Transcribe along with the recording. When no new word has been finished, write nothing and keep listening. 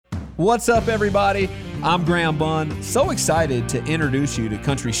What's up, everybody? I'm Graham Bunn. So excited to introduce you to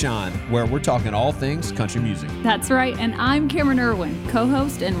Country Shine, where we're talking all things country music. That's right, and I'm Cameron Irwin,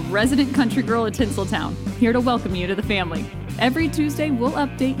 co-host and resident country girl at Tinseltown, here to welcome you to the family. Every Tuesday, we'll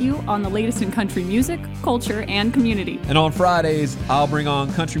update you on the latest in country music, culture, and community. And on Fridays, I'll bring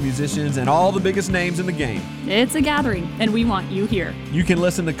on country musicians and all the biggest names in the game. It's a gathering, and we want you here. You can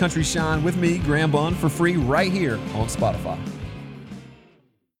listen to Country Shine with me, Graham Bunn, for free right here on Spotify.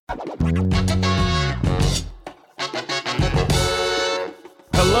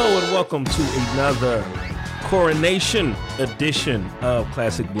 Hello and welcome to another coronation edition of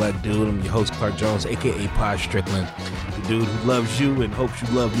Classic Black Dude. I'm your host, Clark Jones, aka Pod Strickland, the dude who loves you and hopes you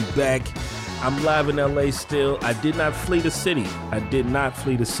love me back. I'm live in LA still. I did not flee the city.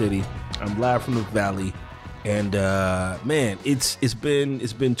 I'm live from the Valley. And man, it's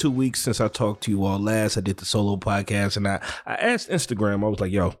been 2 weeks since I talked to you all last. I did the solo podcast, and I asked Instagram. I was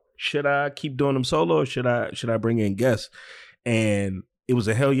like, "Yo, should I keep doing them solo, or should I bring in guests?" And it was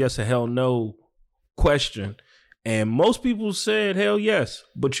a hell yes or hell no question. And most people said hell yes,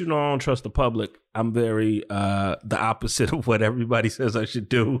 but I don't trust the public. I'm very the opposite of what everybody says I should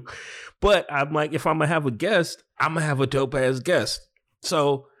do. But I'm like, if I'm gonna have a guest, I'm gonna have a dope ass guest.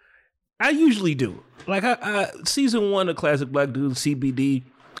 So I usually do. Like I season 1 of Classic Black Dude, CBD,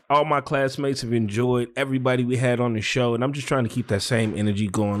 all my classmates have enjoyed everybody we had on the show, and I'm just trying to keep that same energy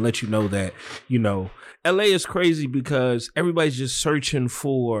going, let you know that, LA is crazy because everybody's just searching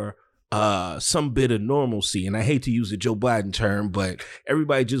for some bit of normalcy. And I hate to use the Joe Biden term, but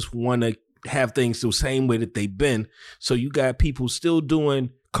everybody just want to have things the same way that they've been. So you got people still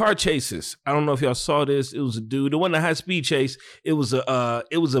doing car chases. I don't know if y'all saw this. It was a dude. It wasn't a high speed chase. It was a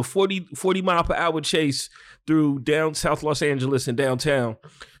 40 mile per hour chase through down South Los Angeles and downtown.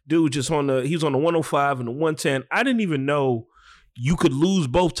 Dude just he was on the 105 and the 110. I didn't even know you could lose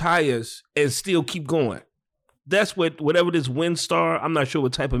both tires and still keep going. That's whatever this Windstar, I'm not sure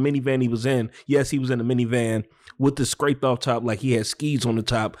what type of minivan he was in. Yes, he was in a minivan with the scraped off top, like he had skis on the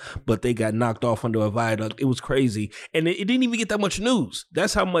top, but they got knocked off under a viaduct. It was crazy. And it didn't even get that much news.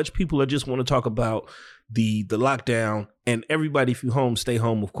 That's how much people just want to talk about the lockdown. And everybody, if you home, stay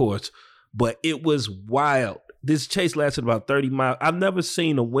home, of course. But it was wild. This chase lasted about 30 miles. I've never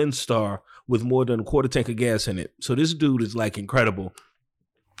seen a Windstar with more than a quarter tank of gas in it. So this dude is like incredible.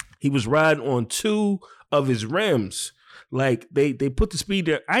 He was riding on 2 of his rims. Like they put the speed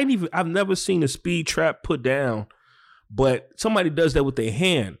there. I've never seen a speed trap put down, but somebody does that with their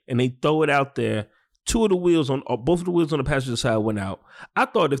hand and they throw it out there. Both of the wheels on the passenger side went out. I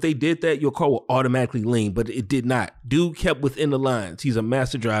thought if they did that, your car would automatically lean, but it did not. Dude kept within the lines. He's a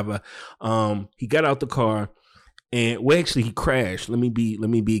master driver. He got out the car and he crashed. Let me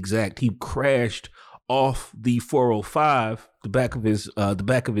be exact. He crashed off the 405, the back of his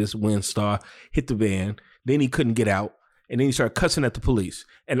Windstar, hit the van. Then he couldn't get out, and then he started cussing at the police.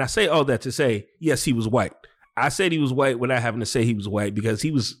 And I say all that to say, yes, he was white. I said he was white without having to say he was white because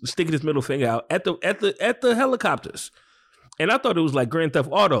he was sticking his middle finger out at the helicopters. And I thought it was like Grand Theft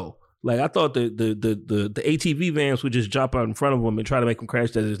Auto. Like I thought the ATV vans would just jump out in front of him and try to make him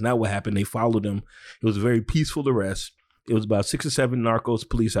crash. That is not what happened. They followed him. It was a very peaceful arrest. It was about 6 or 7 narcos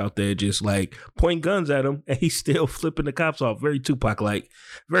police out there just like pointing guns at him, and he's still flipping the cops off. Very Tupac-like,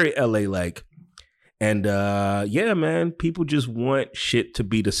 very LA-like. And yeah, man, people just want shit to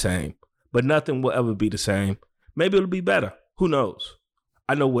be the same, but nothing will ever be the same. Maybe it'll be better. Who knows?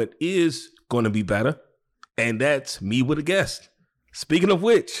 I know what is going to be better, and that's me with a guest. Speaking of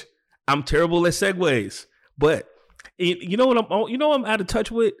which, I'm terrible at segues, but you know what I'm out of touch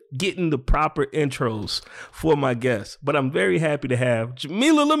with? Getting the proper intros for my guests. But I'm very happy to have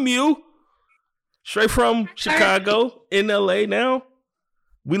Jamila Lemieux, straight from Chicago, in LA now.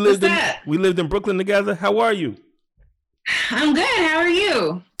 We lived in Brooklyn together. How are you? I'm good. How are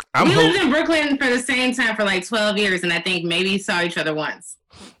you? We lived in Brooklyn for the same time for like 12 years, and I think maybe saw each other once.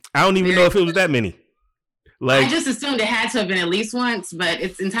 I don't even know if it was that many. I just assumed it had to have been at least once, but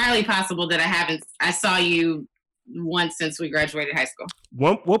it's entirely possible that I saw you once since we graduated high school.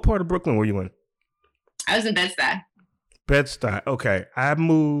 What part of Brooklyn were you in? I was in Bed-Stuy. Bed-Stuy. Okay. I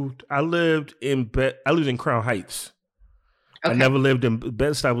lived in Crown Heights. Okay. I never lived in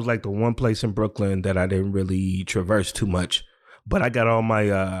Bed-Stuy. Was like the one place in Brooklyn that I didn't really traverse too much. But I got all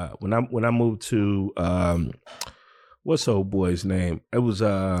my when I moved to what's the old boy's name? It was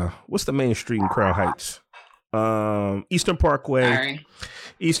what's the main street in Crown Heights? Eastern Parkway.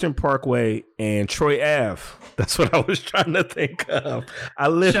 Eastern Parkway and Troy Ave. That's what I was trying to think of. I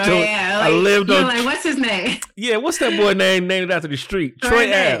lived on what's his name? Yeah, what's that boy name named after the street? Troy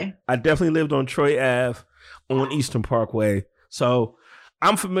Ave. I definitely lived on Troy Ave on Eastern Parkway. So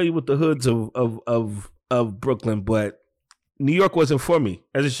I'm familiar with the hoods of Brooklyn, but New York wasn't for me.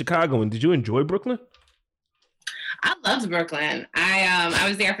 As a Chicagoan, did you enjoy Brooklyn? I loved Brooklyn. I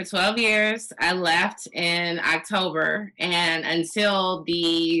was there for 12 years. I left in October, and until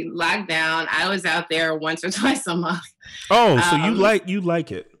the lockdown, I was out there once or twice a month. Oh, so you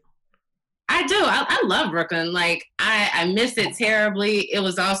like it? I do. I love Brooklyn. Like I miss it terribly. It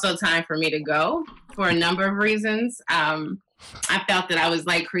was also time for me to go for a number of reasons. I felt that I was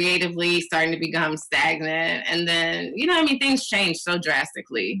like creatively starting to become stagnant. And then, things change so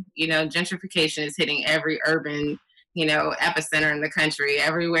drastically. Gentrification is hitting every urban, epicenter in the country.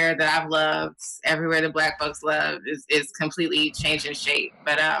 Everywhere that I've loved, everywhere that Black folks love is completely changing shape.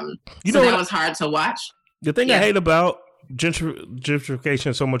 But that was hard to watch. The thing I hate about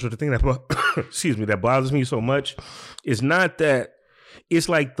gentrification so much, or the thing that excuse me, that bothers me so much is not that it's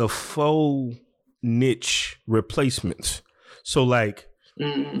like the faux niche replacements. So like,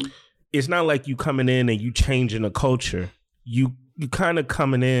 it's not like you coming in and you changing the culture. You kind of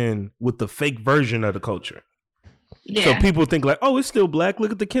coming in with the fake version of the culture. Yeah. So people think like, oh, it's still Black.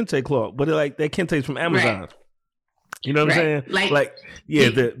 Look at the kente cloth, but like that kente's from Amazon. Right. You know what I'm saying? Like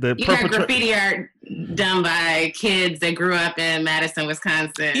the you got graffiti art done by kids that grew up in Madison,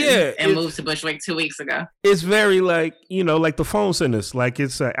 Wisconsin, and moved to Bushwick 2 weeks ago. It's very like like the phone centers, like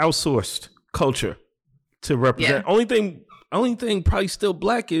it's an outsourced culture to represent. Yeah. Only thing probably still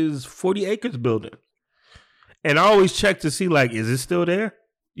Black is 40 Acres building. And I always check to see, like, is it still there?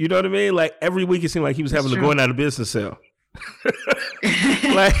 You know what I mean? Like, every week it seemed like he was having to go out of business sale.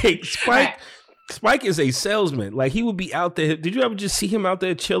 Like, Spike is a salesman. Like, he would be out there. Did you ever just see him out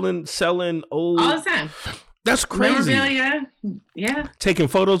there chilling, selling old? All the time. That's crazy. Memorabilia. Yeah. Taking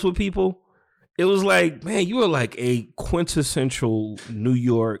photos with people. It was like, man, you are like a quintessential New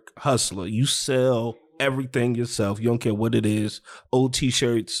York hustler. You sell everything yourself. You don't care what it is. Old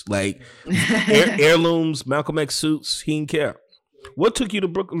T-shirts, like heirlooms, Malcolm X suits. He didn't care. What took you to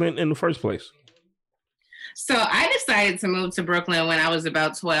Brooklyn in the first place? So I decided to move to Brooklyn when I was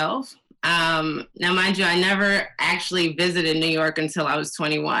about 12. Now, mind you, I never actually visited New York until I was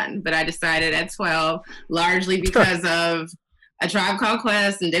 21, but I decided at 12, largely because of A Tribe Called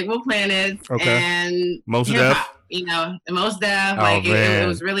Quest and Digable Planets and Mos Def. Mos Def. It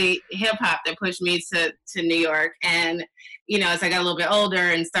was really hip hop that pushed me to New York. And, as I got a little bit older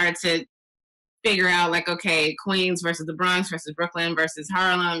and started to figure out like, okay, Queens versus the Bronx versus Brooklyn versus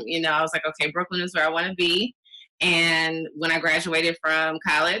Harlem, I was like, okay, Brooklyn is where I want to be. And when I graduated from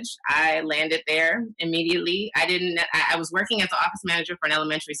college, I landed there immediately. I was working as an office manager for an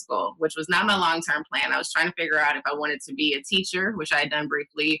elementary school, which was not my long-term plan. I was trying to figure out if I wanted to be a teacher, which I had done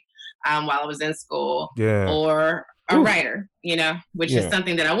briefly while I was in school, or a writer, which is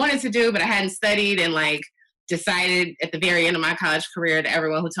something that I wanted to do, but I hadn't studied and like decided at the very end of my college career that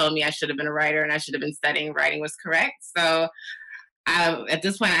everyone who told me I should have been a writer and I should have been studying writing was correct. So at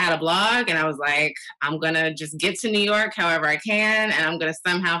this point I had a blog and I was like, I'm going to just get to New York however I can. And I'm going to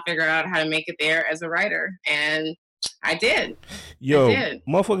somehow figure out how to make it there as a writer. And I did.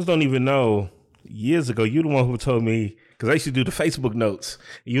 Motherfuckers don't even know. Years ago, you the one who told me, because I used to do the Facebook notes.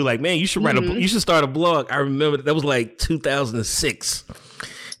 You were like, man, you should write you should start a blog. I remember that was like 2006.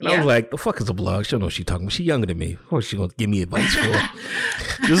 And I was like, the fuck is a blog? She don't know what she's talking about. She's younger than me. What is she going to give me advice for?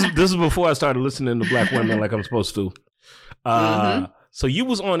 This is before I started listening to Black women like I'm supposed to. So you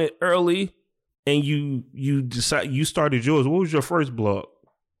was on it early and you started yours. What was your first blog?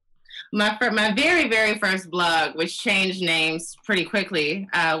 My very, very first blog, which changed names pretty quickly,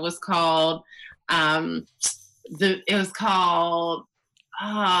 was called Black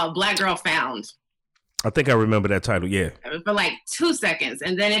Girl Found. I think I remember that title, yeah. For like 2 seconds.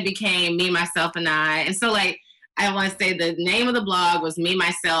 And then it became Me, Myself, and I. And so like, I want to say the name of the blog was Me,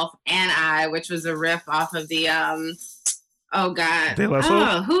 Myself, and I, which was a riff off of the, oh God. De La Soul?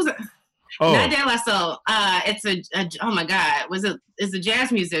 Not De La Soul. It's oh my God. It's a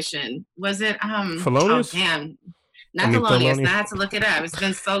jazz musician. Was it, Thelonious? Oh damn. Not Thelonious. I had to look it up. It's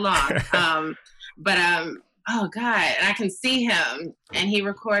been so long. Oh God, and I can see him, and he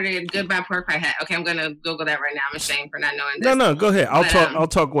recorded "Goodbye Pork Pie Hat." Okay, I'm gonna Google that right now. I'm ashamed for not knowing this. No, go ahead. I'll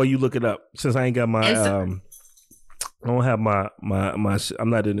talk while you look it up. Since I ain't got my, I don't have my. I'm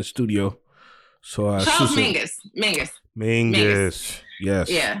not in the studio, so Charles Mingus. Yes.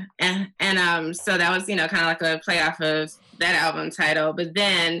 Yeah, and so that was kind of like a play off of that album title, but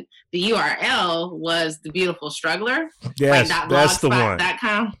then the URL was The Beautiful Struggler. Yes, that's the one.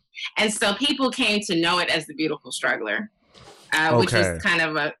 .com. And so people came to know it as The Beautiful Struggler, which is kind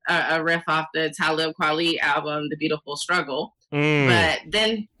of a riff off the Talib Kweli album, The Beautiful Struggle, But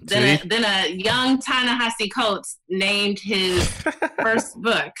then a young Ta-Nehisi Coates named his first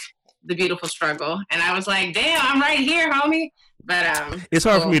book The Beautiful Struggle, and I was like, damn, I'm right here, homie. But it's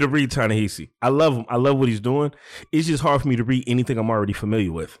hard for me to read Ta-Nehisi. I love him. I love what he's doing. It's just hard for me to read anything I'm already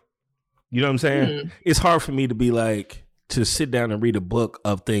familiar with. You know what I'm saying? It's hard for me to be like, to sit down and read a book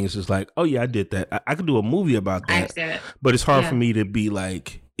of things. It's like, oh yeah, I did that. I could do a movie about that. I understand it. But it's hard for me to be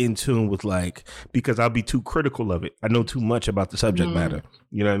like in tune with, like, because I'll be too critical of it. I know too much about the subject matter.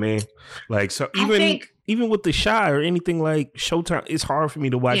 You know what I mean? Like, so even with The Chi or anything like Showtime, it's hard for me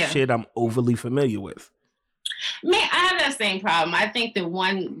to watch shit I'm overly familiar with. Man, I have that same problem. I think the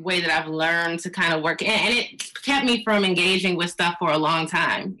one way that I've learned to kind of work, and it kept me from engaging with stuff for a long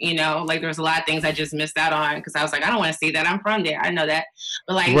time, you know, like there was a lot of things I just missed out on because I was like, I don't want to see that. I'm from there. I know that.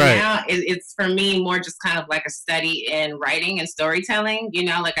 But like now it's for me more just kind of like a study in writing and storytelling, you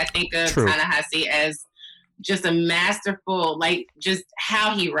know, like I think of Ta-Nehisi as just a masterful, like just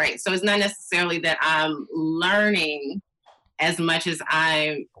how he writes. So it's not necessarily that I'm learning as much as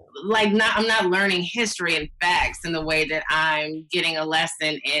I'm not learning history and facts in the way that I'm getting a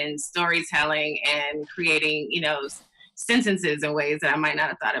lesson in storytelling and creating, you know, sentences in ways that I might not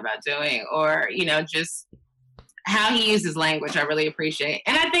have thought about doing, or, you know, just how he uses language, I really appreciate.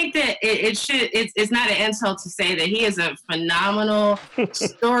 And I think that it's not an insult to say that he is a phenomenal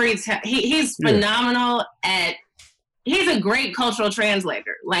storyteller. He's phenomenal he's a great cultural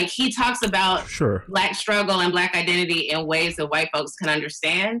translator. Like, he talks about Black struggle and Black identity in ways that white folks can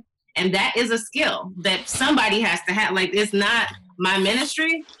understand. And that is a skill that somebody has to have. Like, it's not my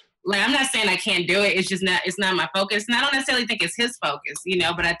ministry. Like, I'm not saying I can't do it. It's just it's not my focus. And I don't necessarily think it's his focus, you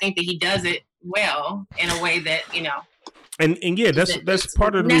know, but I think that he does it well in a way that, you know. And yeah, that's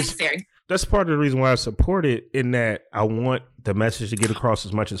part of the necessary. Reason. That's part of the reason why I support it, in that I want the message to get across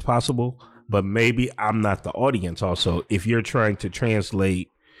as much as possible. But maybe I'm not the audience also. If you're trying to translate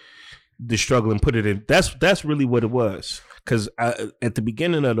the struggle and put it in, that's really what it was. Because at the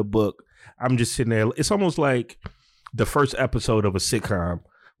beginning of the book, I'm just sitting there. It's almost like the first episode of a sitcom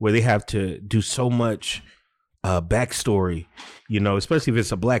where they have to do so much backstory, you know, especially if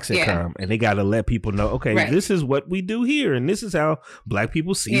it's a Black sitcom, and they got to let people know, okay, this is what we do here, and this is how Black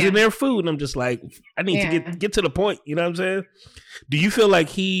people season their food. And I'm just like, I need to get to the point. You know what I'm saying? Do you feel like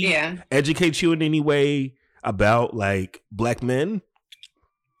he educates you in any way about like Black men?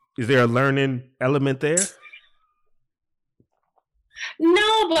 Is there a learning element there?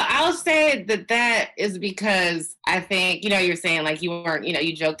 No, but I'll say that is because I think, you know, you're saying like you weren't, you know,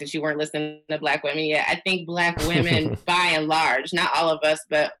 you joked that you weren't listening to Black women yet. I think Black women, by and large, not all of us,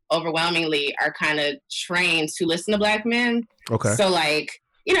 but overwhelmingly, are kind of trained to listen to Black men. Okay. So like,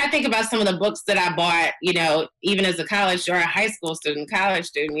 you know, I think about some of the books that I bought, you know, even as a college or a high school student, college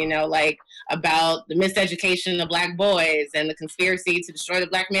student, you know, like about the miseducation of Black boys and the conspiracy to destroy the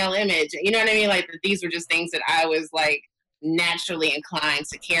Black male image. You know what I mean? Like, these were just things that I was like naturally inclined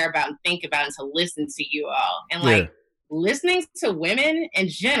to care about and think about and to listen to you all. And like listening to women in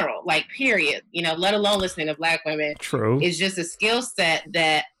general, like period, you know, let alone listening to Black women, is just a skill set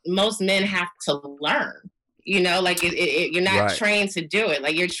that most men have to learn. You know, like you're not trained to do it.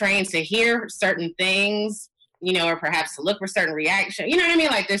 Like, you're trained to hear certain things, you know, or perhaps to look for certain reaction. You know what I mean?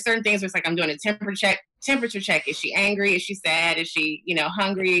 Like, there's certain things where it's like, I'm doing a temperature check. Is she angry? Is she sad? Is she, you know,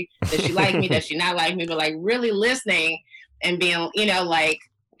 hungry? Does she like me? Does she not like me? But like really listening and being, you know, like,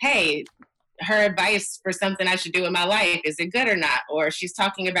 hey, her advice for something I should do in my life, is it good or not? Or she's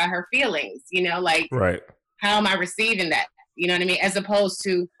talking about her feelings, you know, like, how am I receiving that? You know what I mean? As opposed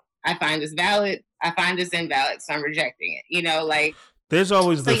to, I find this valid, I find this invalid, so I'm rejecting it. You know, like, there's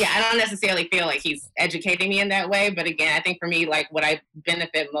always I don't necessarily feel like he's educating me in that way. But again, I think for me, like, what I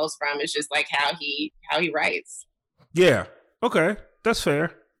benefit most from is just like how he writes. Yeah. Okay. That's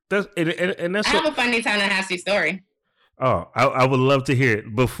fair. That's and that's. I have a funny Ta-Nehisi story. Oh, I would love to hear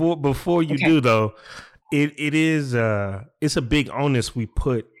it. Before you do though, it is it's a big onus we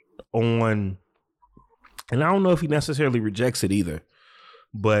put on, and I don't know if he necessarily rejects it either,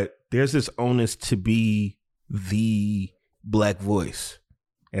 but there's this onus to be the Black voice,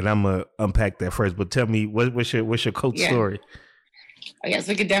 and I'm gonna unpack that first. But tell me, what's your Coates story? Oh, yes,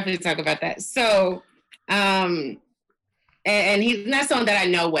 we could definitely talk about that. So, and he's not someone that I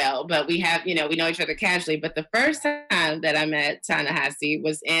know well, but we have, you know, we know each other casually. But the first time that I met Ta-Nehisi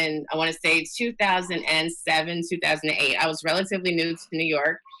was in, I want to say 2007, 2008. I was relatively new to New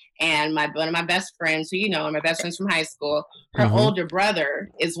York, and one of my best friends, who you know, are my best friends from high school, her older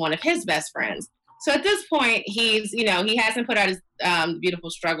brother is one of his best friends. So at this point, he's, you know, he hasn't put out his Beautiful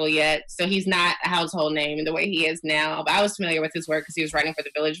Struggle yet. So he's not a household name in the way he is now. But I was familiar with his work because he was writing for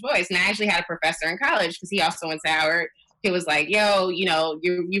the Village Voice. And I actually had a professor in college, because he also went to Howard, he was like, yo, you know,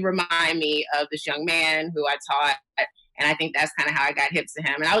 you remind me of this young man who I taught. And I think that's kind of how I got hip to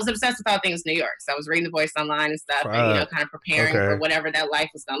him. And I was obsessed with all things New York. So I was reading The Voice online and stuff, and, you know, kind of preparing for whatever that life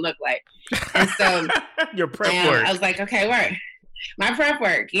was going to look like. And so your prep work. I was like, okay, work. My prep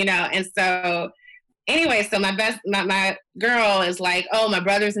work, you know. And so anyway, so my girl is like, oh, my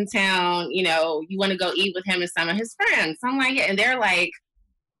brother's in town. You know, you want to go eat with him and some of his friends. I'm like, yeah. And they're like,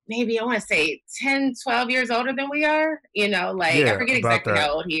 maybe I want to say 10, 12 years older than we are. You know, like, I forget exactly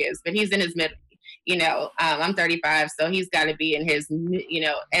how old he is, but he's in his mid. You know, I'm 35, so he's got to be in his, you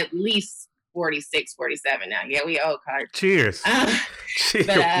know, at least 46, 47 now. Yeah, we old card. Cheers. Cheers.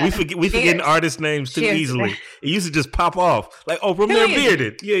 But, we forget artist names too easily. It used to just pop off. Like, oh, Romare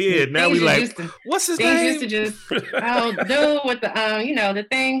Bearded. Yeah. Now we like, what's his name? Used to just, do with the, you know, the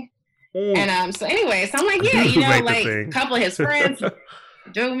thing. And so anyway, so I'm like, yeah, you know, like a couple of his friends.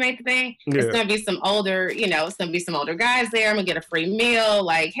 Do make the thing. Yeah. It's gonna be some older, you know, it's gonna be some older guys there. I'm gonna get a free meal.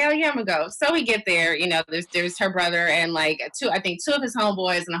 Like, hell yeah, I'm gonna go. So we get there, you know, there's her brother and like two of his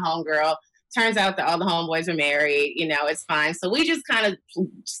homeboys and a homegirl. Turns out that all the homeboys are married, you know, it's fine. So we just kind of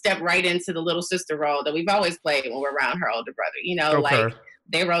step right into the little sister role that we've always played when we're around her older brother, you know, like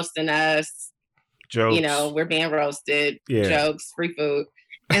they roasting us, jokes. You know, we're being roasted, jokes, free food.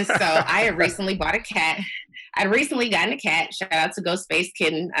 And so I had recently bought a cat. I'd recently gotten a cat. Shout out to Ghost Space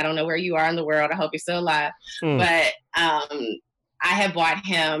Kitten. I don't know where you are in the world. I hope you're still alive. But I had bought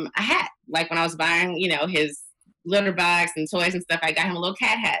him a hat. Like when I was buying, you know, his litter box and toys and stuff, I got him a little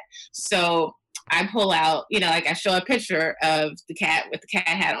cat hat. So I pull out, you know, like I show a picture of the cat with the cat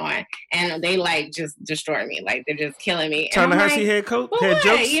hat on, and they like just destroy me. Like they're just killing me. Ta-Nehisi head coat, head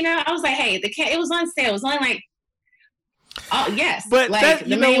jokes. You know, I was like, hey, the cat, it was on sale. It was only like, oh yes, but like that,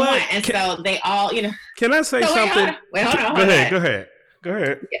 the main one, and so they all, you know. Can I say something? Wait, hold on. Go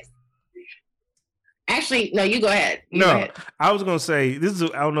ahead. Yes. Actually, no, you go ahead. Go ahead. I was gonna say this is.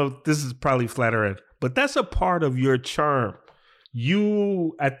 I don't know if this is probably flattering, but that's a part of your charm.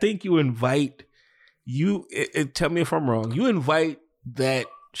 I think you invite. Tell me if I'm wrong. You invite that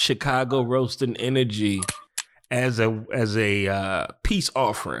Chicago roasting energy as a peace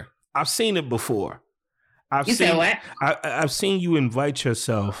offering. I've seen it before. I've seen you invite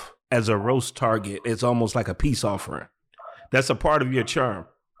yourself as a roast target. It's almost like a peace offering. That's a part of your charm.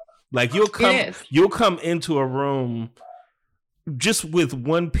 Like you'll come into a room just with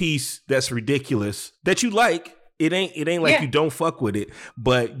one piece that's ridiculous that you like. It ain't like you don't fuck with it,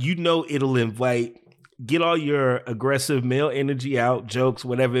 but you know it'll get all your aggressive male energy out, jokes,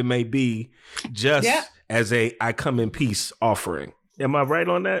 whatever it may be, just as I come in peace offering. Am I right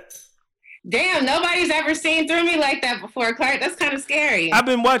on that? Damn, nobody's ever seen through me like that before, Clark. That's kind of scary. I've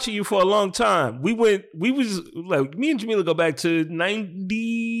been watching you for a long time. Me and Jamila go back to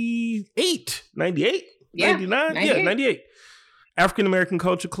 98, 99? Yeah, 98. African American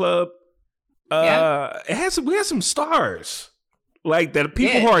Culture Club. We had some stars like that.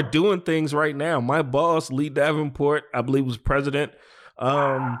 People who are doing things right now. My boss, Lee Davenport, I believe was president.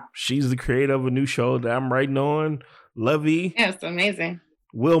 She's the creator of a new show that I'm writing on. Lovey. Yeah, it's amazing.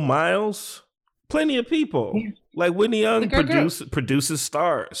 Will Miles, plenty of people like Whitney Young produces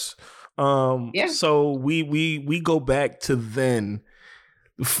stars. So we go back to then.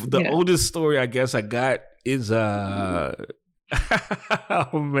 The oldest story I guess I got is oh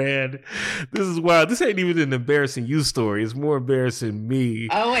man, this is wild. This ain't even an embarrassing you story. It's more embarrassing me.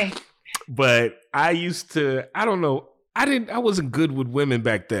 Oh wait, but I don't know. I wasn't good with women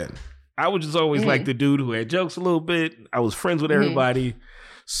back then. I was just always like the dude who had jokes a little bit. I was friends with everybody.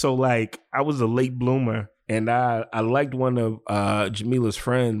 So like I was a late bloomer, and I liked one of Jamila's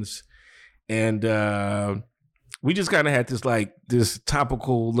friends, and we just kind of had this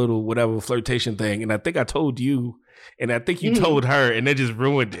topical little whatever flirtation thing. And I think I told you, and I think you told her, and that just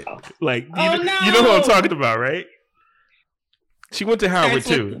ruined it. Like you know who I'm talking about, right? She went to Howard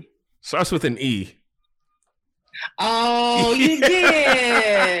too. Starts with an E. Oh, you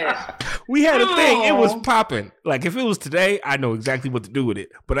did. We had a thing. It was popping. Like if it was today, I know exactly what to do with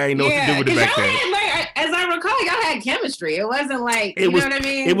it. But I didn't know what to do with it back then. As I recall, y'all had chemistry. It wasn't like know what I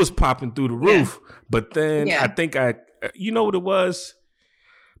mean. It was popping through the roof. But then I think you know what it was.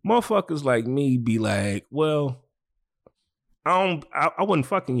 Motherfuckers like me be like, well, I wasn't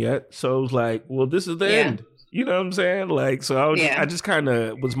fucking yet, so it was like, well, this is the end. You know what I'm saying? Like, so I just kind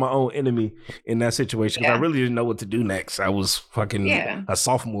of was my own enemy in that situation. I really didn't know what to do next. I was fucking a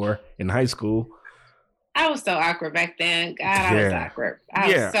sophomore in high school. I was so awkward back then. God, I was awkward. I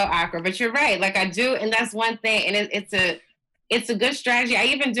was so awkward. But you're right. Like I do, and that's one thing. And it's a good strategy. I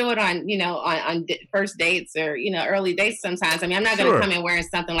even do it on, on first dates or, early dates sometimes. I mean, I'm not going to come in wearing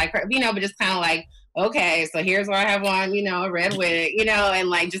something like, but just kind of like okay, so here's where I have on, a red wig, and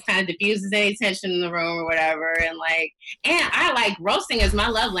like just kind of diffuses any tension in the room or whatever. And I like roasting is my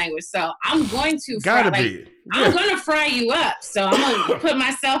love language. So I'm going to I'm going to fry you up. So I'm going to put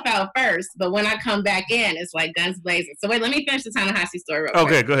myself out first. But when I come back in, it's like guns blazing. So wait, let me finish the Ta-Nehisi story real quick.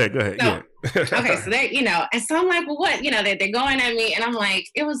 Okay, go ahead. So, okay, so they, and so I'm like, well, what? They're going at me. And I'm like,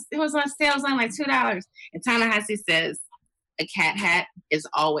 it was on sale. It was on like $2. And Ta-Nehisi says, a cat hat is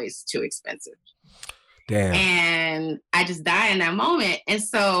always too expensive. Damn. And I just die in that moment. And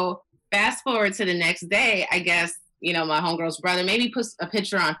so fast forward to the next day, I guess, my homegirl's brother maybe puts a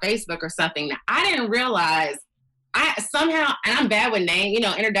picture on Facebook or something. Now, I didn't realize and I'm bad with names,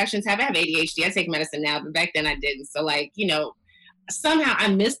 introductions. I have ADHD. I take medicine now, but back then I didn't. So somehow I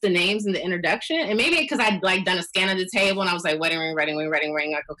missed the names in the introduction. And maybe because I'd done a scan of the table and I was like, wedding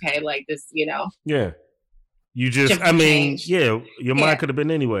ring. Like, okay, like this, Yeah. You just, your mind could have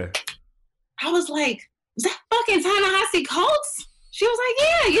been anywhere. I was like, is that fucking Ta-Nehisi Coates? She was like,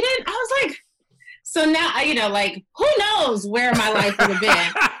 yeah, you didn't. I was like, so now, who knows where my life would have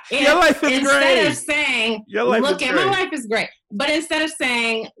been. Your life is great. Instead of saying, my life is great. But instead of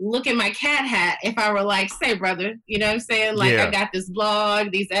saying, look at my cat hat, if I were like, say, brother, you know what I'm saying? I got this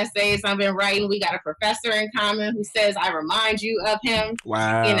blog, these essays I've been writing. We got a professor in common who says I remind you of him.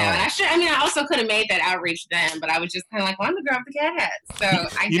 Wow. And I also could have made that outreach then, but I was just kind of like, well, I'm the girl with the cat hat.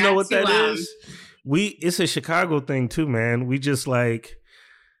 So I you know what that is? It's a Chicago thing too, man. We just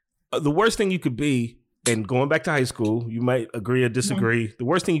the worst thing you could be, and going back to high school, you might agree or disagree. Mm-hmm. The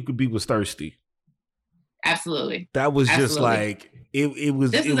worst thing you could be was thirsty. Absolutely. That was just it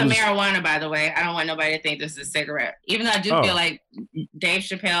was. This is a marijuana, by the way. I don't want nobody to think this is a cigarette. Even though I do feel like Dave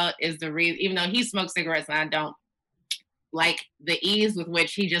Chappelle is the reason, even though he smokes cigarettes and I don't, like the ease with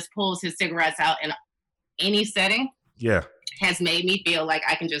which he just pulls his cigarettes out in any setting. Yeah. Has made me feel like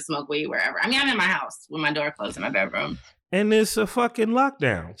I can just smoke weed wherever. I mean, I'm in my house with my door closed in my bedroom. And it's a fucking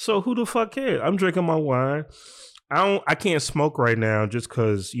lockdown. So who the fuck cares? I'm drinking my wine. I can't smoke right now just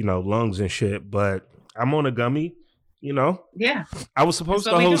because, lungs and shit, but I'm on a gummy, Yeah. I was supposed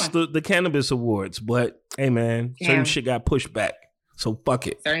to host the cannabis awards, but hey man, certain shit got pushed back. So fuck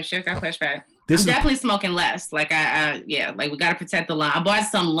it. Certain shit got pushed back. I'm definitely smoking less. Like we gotta protect the lung. I bought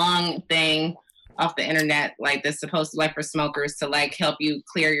some lung thing off the internet, that's supposed to for smokers to help you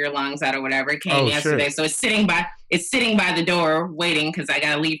clear your lungs out or whatever. It came yesterday. Shit. So it's sitting by the door waiting because I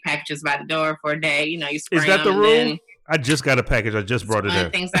gotta leave packages by the door for a day. You spray them. Is that the rule? I just got a package. I just brought it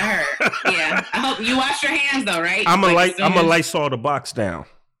in. Things I heard. Yeah. I hope you wash your hands though, right? I'm a Lysol the box down.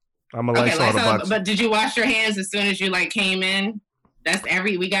 Lysol the box. But did you wash your hands as soon as you came in? That's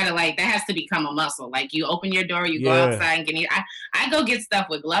we gotta that has to become a muscle. You open your door, you go outside and get I go get stuff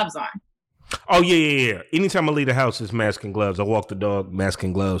with gloves on. Oh, yeah. Anytime I leave the house, it's mask and gloves. I walk the dog, mask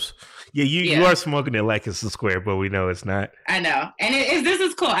and gloves. Yeah, you are smoking it like it's a square, but we know it's not. I know. And this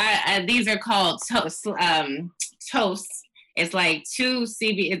is cool. These are called toasts. Toasts. It's 2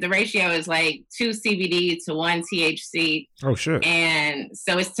 CBD. The ratio is 2 CBD to 1 THC. Oh, shit. And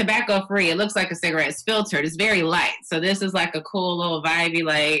so it's tobacco free. It looks like a cigarette. It's filtered. It's very light. So this is a cool little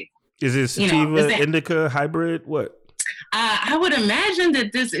vibey, Is it sativa, indica, hybrid? What? I would imagine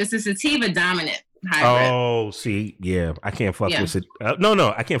that this is a sativa dominant hybrid. Oh, see, yeah, I can't fuck with it.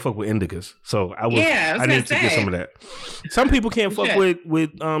 No, I can't fuck with indicas. So I need to get some of that. Some people can't fuck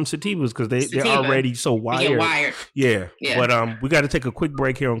with sativas because they're already so wired. Yeah. But we got to take a quick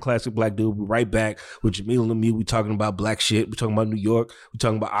break here on Classic Black Dude. We'll be right back with Jamil and me. We're talking about black shit. We're talking about New York. We're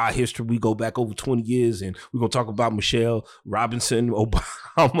talking about our history. We go back over 20 years, and we're gonna talk about Michelle Robinson,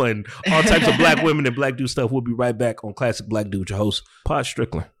 Obama, and all types of black women and black dude stuff. We'll be right back on Classic Black Dude with your host, Pod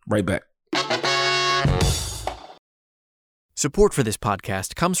Strickland. Right back. Support for this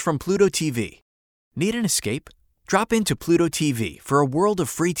podcast comes from Pluto TV. Need an escape? Drop into Pluto TV for a world of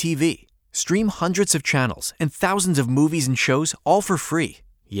free TV. Stream hundreds of channels and thousands of movies and shows all for free.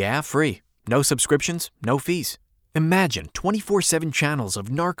 Yeah, free. No subscriptions, no fees. Imagine 24/7 channels of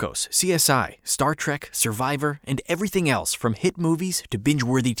Narcos, CSI, Star Trek, Survivor, and everything else from hit movies to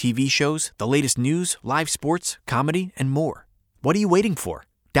binge-worthy TV shows, the latest news, live sports, comedy, and more. What are you waiting for?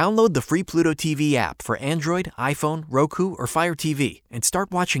 Download the free Pluto TV app for Android, iPhone, Roku, or Fire TV and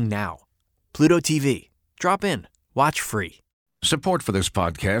start watching now. Pluto TV. Drop in. Watch free. Support for this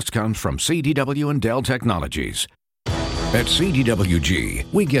podcast comes from CDW and Dell Technologies. At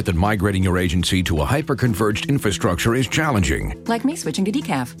CDWG, we get that migrating your agency to a hyper-converged infrastructure is challenging. Like me switching to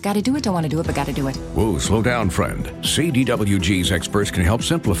decaf. Gotta do it, don't want to do it, but gotta do it. Whoa, slow down, friend. CDWG's experts can help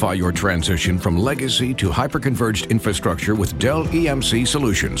simplify your transition from legacy to hyper-converged infrastructure with Dell EMC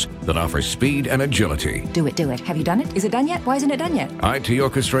solutions that offer speed and agility. Do it, do it. Have you done it? Is it done yet? Why isn't it done yet? IT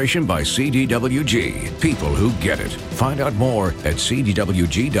orchestration by CDWG. People who get it. Find out more at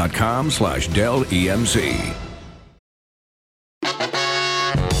cdwg.com/Dell EMC.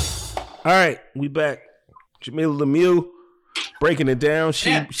 All right, we back. Jamila Lemieux breaking it down. She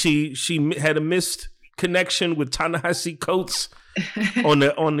had a missed connection with Ta-Nehisi Coates on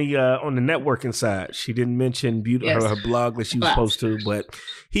the networking side. She didn't mention her blog that she was supposed to, but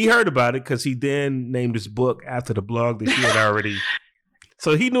he heard about it because he then named his book after the blog that she had already.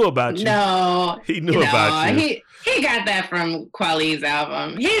 So he knew about you. No, he knew about you. He got that from Kweli's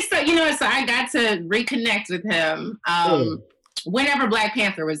album. So I got to reconnect with him whenever Black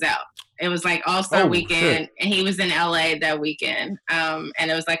Panther was out. It was like All-Star Weekend, and he was in LA that weekend. And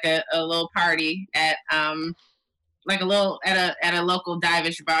it was like a little party at a local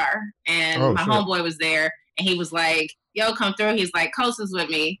divish bar. And my homeboy was there, and he was like, "Yo, come through." He's like, "Coast is with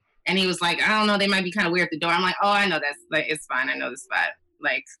me." And he was like, "I don't know, they might be kind of weird at the door." I'm like, "Oh, I know that's like, it's fine. I know the spot.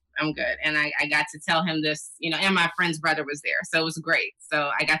 Like, I'm good." And I got to tell him this, and my friend's brother was there. So it was great. So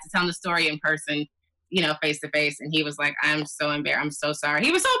I got to tell him the story in person, face to face. And he was like, "I'm so embarrassed. I'm so sorry."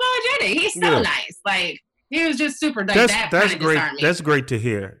 He was so apologetic. He's so nice. Like, he was just super like that's great. That's great to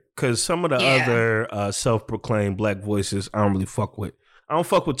hear. Because some of the other self-proclaimed Black voices I don't really fuck with. I don't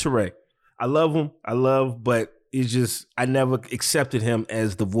fuck with Teray. I love him. But it's just, I never accepted him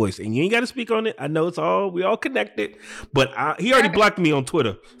as the voice. And you ain't got to speak on it. I know we all connected. But he already blocked me on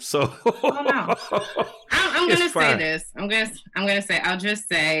Twitter. So. Oh, no. I'm going to say this. I'll just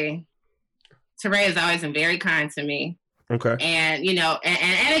say, Teray has always been very kind to me. Okay. And,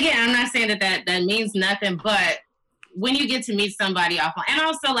 and again, I'm not saying that means nothing, but when you get to meet somebody offline, and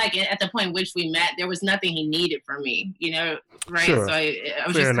also like at the point in which we met, there was nothing he needed from me, right? Sure. So I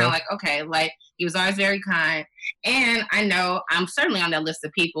was just kind of like, okay, like he was always very kind. And I know I'm certainly on that list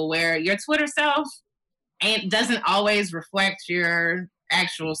of people where your Twitter self doesn't always reflect your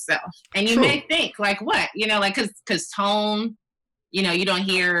actual self. And you may think like, what, like, cause tone, you don't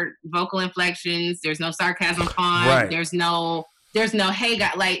hear vocal inflections. There's no sarcasm font. Right. There's no, hey,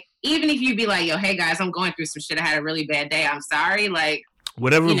 guy, like, even if you be like, "Yo, hey guys, I'm going through some shit. I had a really bad day. I'm sorry." Like,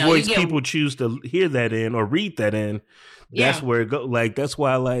 whatever voice people choose to hear that in or read that in, that's where it goes. Like, that's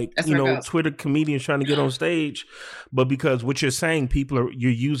why, like, Twitter comedians trying to get on stage, but because what you're saying,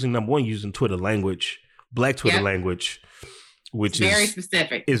 you're using Twitter language, Black Twitter language, which is very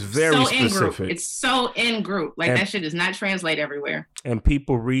specific. It's very specific. It's so in group. Like, that shit does not translate everywhere. And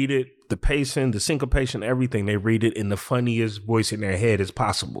people read it, the pacing, the syncopation, everything. They read it in the funniest voice in their head as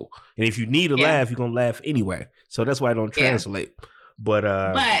possible. And if you need a laugh, you're gonna laugh anyway. So that's why I don't translate. But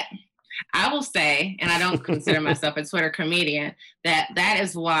I will say, and I don't consider myself a Twitter comedian, that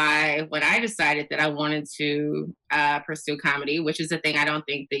is why when I decided that I wanted to pursue comedy, which is a thing I don't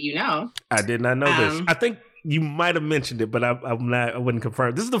think that you know. I did not know this. I think you might have mentioned it, but I wouldn't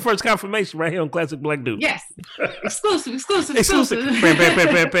confirm. This is the first confirmation right here on Classic Black Dude. Yes. Exclusive. Bam, bam,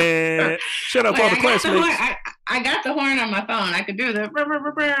 bam, bam, bam. Shut up, all the classmates. I got the horn on my phone. I could do the.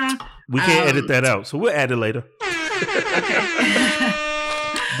 We can't edit that out, so we'll add it later.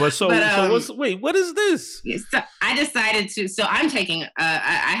 What is this? So I decided to. So I'm taking.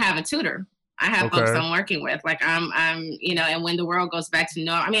 I have a tutor. I have folks I'm working with. Like I'm, and when the world goes back to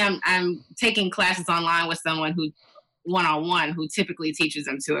normal, I'm taking classes online with someone who, one-on-one, who typically teaches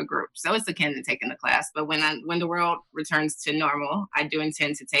them to a group. So it's akin to taking the class. But when the world returns to normal, I do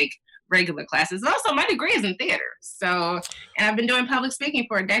intend to take regular classes. And also, my degree is in theater. So, and I've been doing public speaking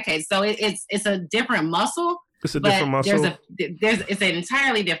for a decade. So it's a different muscle. It's a different muscle. It's an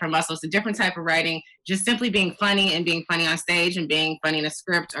entirely different muscle. It's a different type of writing. Just simply being funny and being funny on stage and being funny in a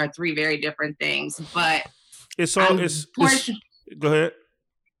script are three very different things. But go ahead.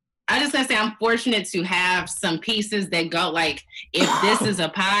 I just gonna say I'm fortunate to have some pieces that go like, if this is a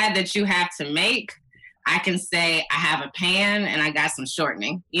pie that you have to make, I can say I have a pan and I got some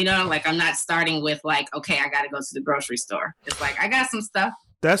shortening. Like I'm not starting with like, okay, I got to go to the grocery store. It's like I got some stuff.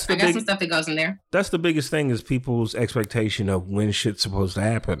 I got some stuff that goes in there. That's the biggest thing is people's expectation of when shit's supposed to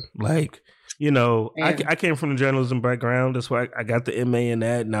happen. Like, I came from the journalism background. That's why I got the MA in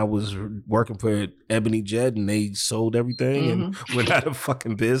that, and I was working for Ebony Jet, and they sold everything and went out of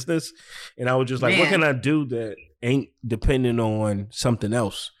fucking business. And I was just like, what can I do that ain't dependent on something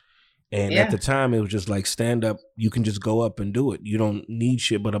else? And at the time, it was just like stand up. You can just go up and do it. You don't need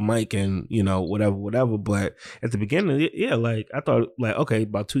shit but a mic and, you know, whatever. But at the beginning, yeah, like I thought like, okay,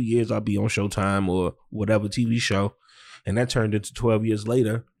 about 2 years I'll be on Showtime or whatever TV show. And that turned into 12 years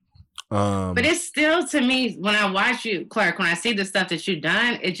later. But it's still, to me, when I watch you, Clark, when I see the stuff that you've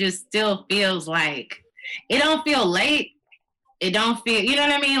done, it just still feels like it don't feel late. It don't feel, you know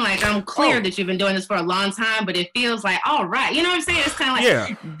what I mean? Like, I'm clear that you've been doing this for a long time, but it feels like, all right. You know what I'm saying? It's kind of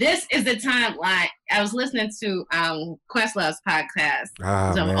like, this is the time. Like, I was listening to Questlove's podcast,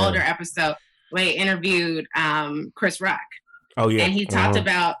 some older episode, where he interviewed Chris Rock. Oh, yeah. And he talked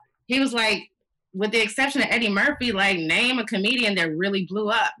about, he was like, with the exception of Eddie Murphy, like, name a comedian that really blew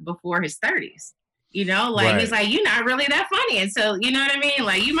up before his 30s. You know, like, he's like, you're not really that funny. And so, you know what I mean?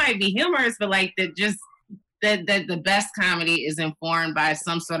 Like, you might be humorous, but like, that the best comedy is informed by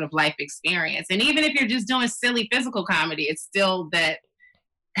some sort of life experience. And even if you're just doing silly physical comedy, it's still that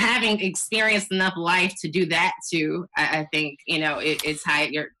having experienced enough life to do that too. I think, you know, it's high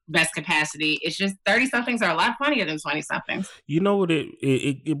at your best capacity. It's just 30-somethings are a lot funnier than 20-somethings. You know what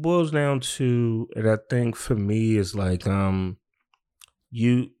it boils down to, and I think for me is like, what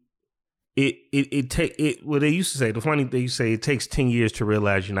they used to say, the funny thing you say, it takes 10 years to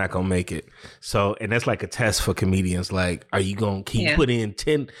realize you're not gonna make it. So, and that's like a test for comedians. Like, are you gonna keep put in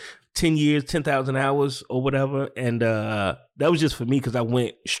 10 years, 10,000 hours or whatever? And that was just for me because I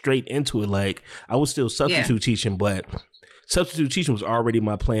went straight into it. Like, I was still substitute teaching, but substitute teaching was already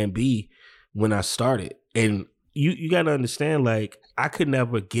my plan B when I started. And you got to understand, like, I could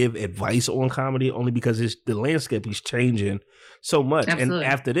never give advice on comedy only because the landscape is changing so much. Absolutely. And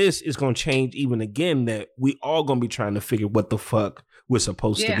after this, it's going to change even again, that we all going to be trying to figure what the fuck we're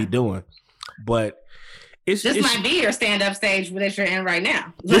supposed to be doing. But this might be your stand-up stage that you're in right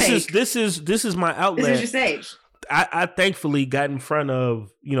now. This is my outlet. This is your stage. I thankfully got in front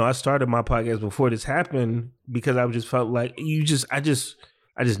of, you know, I started my podcast before this happened because I just felt like I just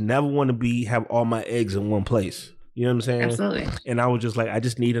never want to have all my eggs in one place. You know what I'm saying? Absolutely. And I was just like, I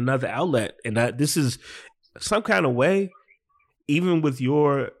just need another outlet. And this is some kind of way, even with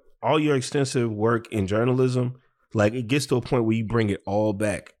all your extensive work in journalism, like it gets to a point where you bring it all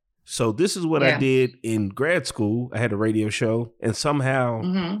back. So this is what I did in grad school. I had a radio show, and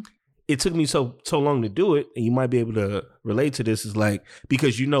somehow it took me so long to do it. And you might be able to relate to this, is like,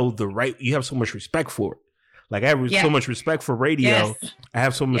 because you know you have so much respect for it. Like, I have so much respect for radio. Yes. I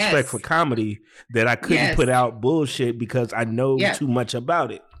have so much respect for comedy that I couldn't put out bullshit because I know too much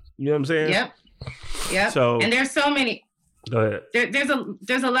about it. You know what I'm saying? Yep. So, and there's so many. Go ahead.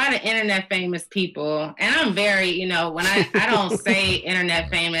 There's a lot of internet famous people, and I'm very, you know, when I don't say internet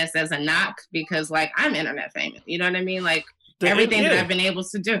famous as a knock, because like, I'm internet famous. You know what I mean? Like, everything that I've been able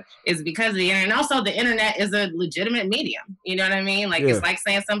to do is because of the internet. And also, the internet is a legitimate medium. You know what I mean? Like, it's like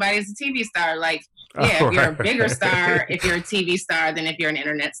saying somebody's a TV star. Like, if you're a bigger star, if you're a TV star, than if you're an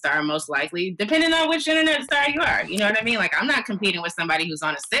internet star, most likely, depending on which internet star you are. You know what I mean? Like, I'm not competing with somebody who's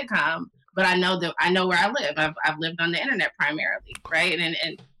on a sitcom, but I know where I live. I've lived on the internet primarily, right?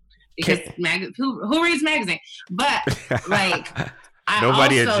 And because who reads magazine? But like, I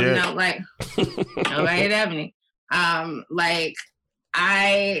nobody also know, like, nobody at Ebony. Like,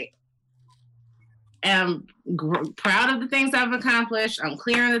 I am proud of the things I've accomplished. I'm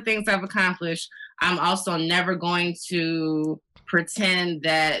clear on the things I've accomplished. I'm also never going to pretend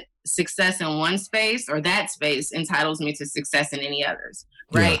that success in one space or that space entitles me to success in any others,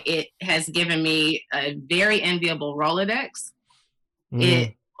 right? It has given me a very enviable Rolodex.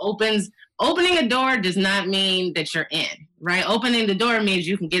 It opening a door does not mean that you're in, right? Opening the door means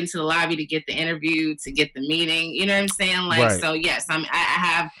you can get into the lobby to get the interview, to get the meeting. You know what I'm saying? Like, so yes, I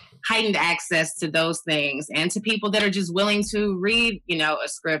have heightened access to those things, and to people that are just willing to read, you know, a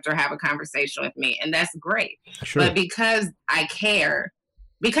script or have a conversation with me. And that's great. Sure. But because I care,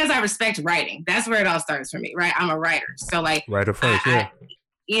 because I respect writing, that's where it all starts for me, right? I'm a writer. So like, writer first, I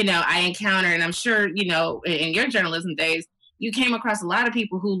encounter, and I'm sure, you know, in your journalism days, you came across a lot of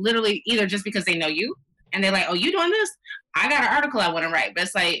people who literally, either just because they know you and they're like, oh, you doing this? I got an article I want to write. But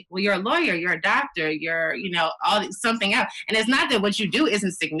it's like, well, you're a lawyer, you're a doctor, you're, you know, something else. And it's not that what you do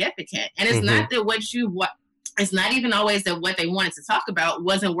isn't significant. And it's not that it's not even always that what they wanted to talk about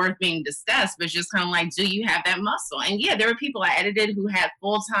wasn't worth being discussed, but just kind of like, do you have that muscle? And yeah, there were people I edited who had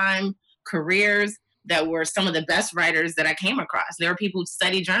full-time careers that were some of the best writers that I came across. There were people who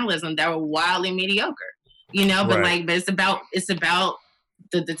studied journalism that were wildly mediocre, you know, but it's about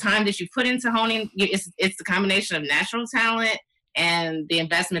the time that you put into honing. It's the combination of natural talent and the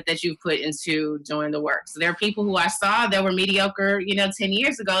investment that you've put into doing the work. So there are people who I saw that were mediocre, you know, 10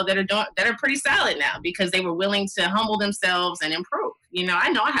 years ago that are pretty solid now because they were willing to humble themselves and improve. I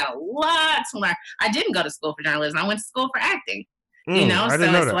know I had a lot to learn. I didn't go to school for journalism. I went to school for acting. So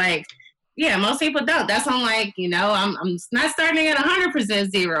it's like, yeah, most people don't. That's why I'm like, I'm not starting at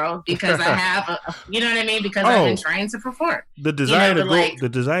 100% zero because I have, you know what I mean? Because I've been trained to perform. The desire the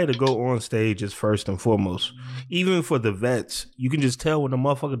desire to go on stage is first and foremost. Even for the vets, you can just tell when the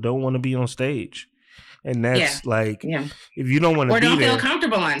motherfucker don't want to be on stage. And that's if you don't want to be there. Or don't feel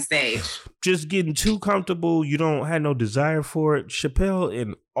comfortable on stage. Just getting too comfortable. You don't have no desire for it. Chappelle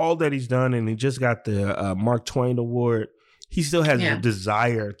and all that he's done, and he just got the Mark Twain Award. He still has a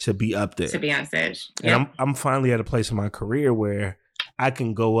desire to be up there. To be on stage. And I'm finally at a place in my career where I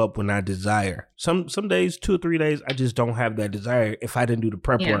can go up when I desire. Some days, 2 or 3 days, I just don't have that desire if I didn't do the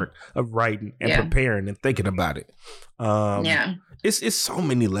prep work of writing and preparing and thinking about it. It's so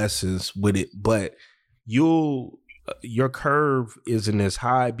many lessons with it, but your curve isn't as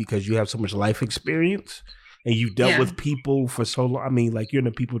high because you have so much life experience and you've dealt with people for so long. I mean, like, you're in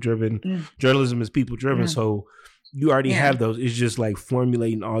a people-driven, journalism is people-driven, so you already have those. It's just like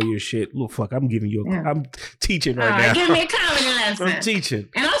formulating all your shit. Look, fuck, I'm giving you I'm teaching right now. Give me a comedy lesson. I'm teaching.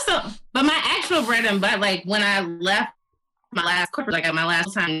 And also, but my actual bread and butter, like when I left my last corporate, like at my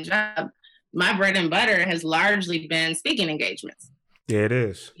last time job, my bread and butter has largely been speaking engagements. Yeah, it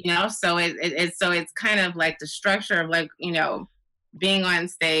is. So it's kind of like the structure of like, being on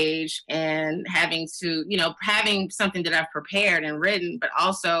stage and having to, having something that I've prepared and written, but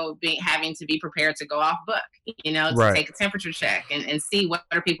also having to be prepared to go off book, to take a temperature check and see what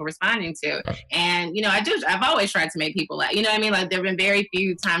are people responding to. And, I've always tried to make people laugh. You know what I mean? Like, there have been very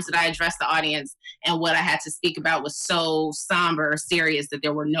few times that I addressed the audience and what I had to speak about was so somber or serious that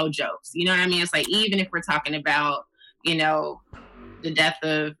there were no jokes. You know what I mean? It's like, even if we're talking about, the death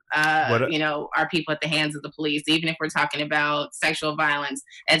of, our people at the hands of the police, even if we're talking about sexual violence,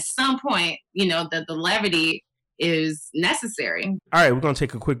 at some point, the levity is necessary. All right, we're going to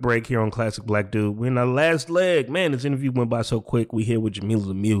take a quick break here on Classic Black Dude. We're in our last leg. Man, this interview went by so quick. We here with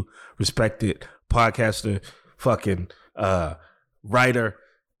Jamilah Lemieux, respected podcaster, fucking writer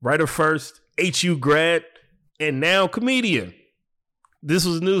first, HU grad, and now comedian. This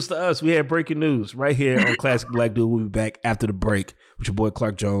was news to us. We had breaking news right here on Classic Black Dude. We'll be back after the break with your boy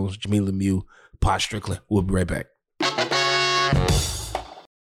Clark Jones, Jamilah Lemieux, Pod Strickland. We'll be right back.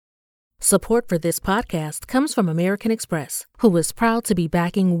 Support for this podcast comes from American Express, who is proud to be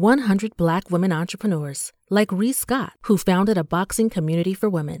backing 100 Black women entrepreneurs, like Reese Scott, who founded a boxing community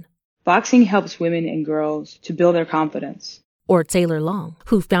for women. Boxing helps women and girls to build their confidence. Or Taylor Long,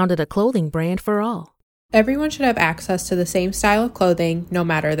 who founded a clothing brand for all. Everyone should have access to the same style of clothing, no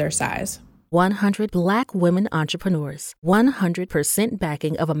matter their size. 100 Black women entrepreneurs. 100%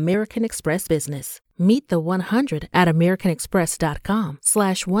 backing of American Express business. Meet the 100 at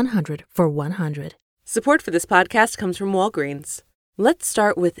americanexpress.com/100 for 100. Support for this podcast comes from Walgreens. Let's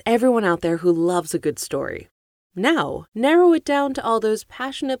start with everyone out there who loves a good story. Now, narrow it down to all those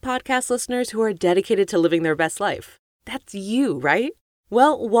passionate podcast listeners who are dedicated to living their best life. That's you, right?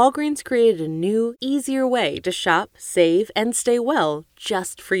 Well, Walgreens created a new, easier way to shop, save, and stay well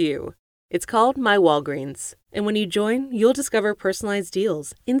just for you. It's called My Walgreens. And when you join, you'll discover personalized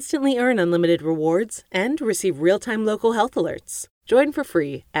deals, instantly earn unlimited rewards, and receive real-time local health alerts. Join for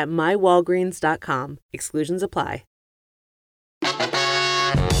free at mywalgreens.com. Exclusions apply. All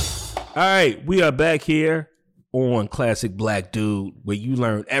right, we are back here on Classic Black Dude, where you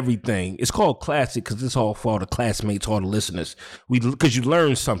learn everything. It's called Classic because it's all for all the classmates, all the listeners. Because you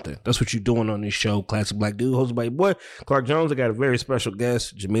learn something. That's what you're doing on this show, Classic Black Dude, hosted by your boy Clark Jones. I got a very special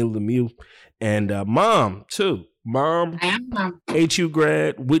guest, Jamilah Lemieux, and mom too. Mom, HU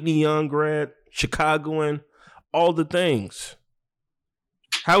grad, Whitney Young grad, Chicagoan, all the things.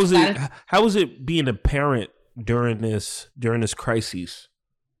 How is it being a parent during this crisis?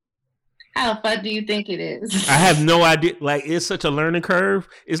 How the fuck do you think it is? I have no idea. Like, it's such a learning curve.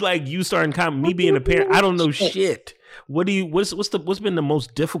 It's like you starting me being a parent. I don't know shit. What's been the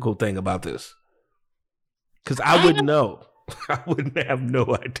most difficult thing about this? Because I wouldn't know. I wouldn't have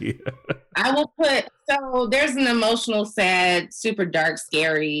no idea. I will so there's an emotional, sad, super dark,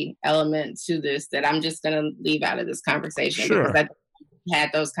 scary element to this that I'm just going to leave out of this conversation. Sure. Because I had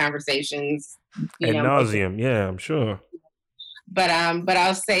those conversations. Ad nauseum. Yeah, I'm sure. But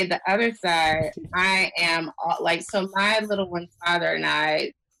I'll say the other side, I am so my little one's father and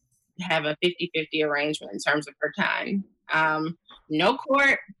I have a 50-50 arrangement in terms of her time. No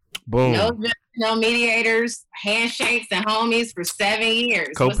court, boom, no mediators, handshakes and homies for 7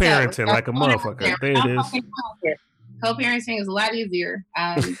 years. Co-parenting like a motherfucker. There it is. Co-parenting is a lot easier.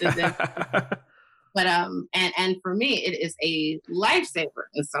 But and for me, it is a lifesaver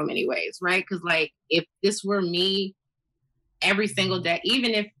in so many ways, right? Because like if this were me every single day,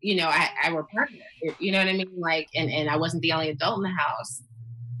 even if, you know, I were pregnant, you know what I mean? Like, and I wasn't the only adult in the house,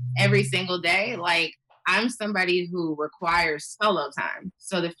 every single day, like, I'm somebody who requires solo time.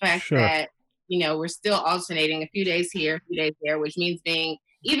 So the fact that, you know, we're still alternating a few days here, a few days there, which means being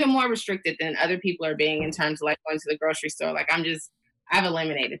even more restricted than other people are being in terms of like going to the grocery store. Like I've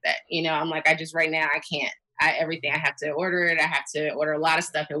eliminated that. You know, I'm like, right now I can't. Everything I have to order it. I have to order a lot of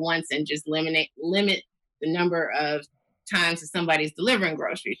stuff at once and just limit the number of times that somebody's delivering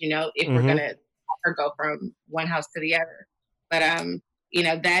groceries, you know, if we're going to go from one house to the other. But, you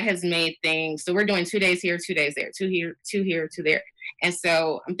know, that has made things, so we're doing 2 days here, 2 days there, 2 here, 2 here, 2 there. And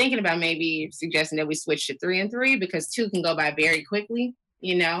so I'm thinking about maybe suggesting that we switch to 3 and 3 because 2 can go by very quickly,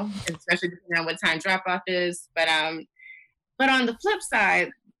 you know, especially depending on what time drop off is. But on the flip side,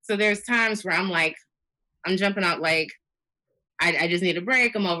 so there's times where I'm like, I'm jumping out, like, I just need a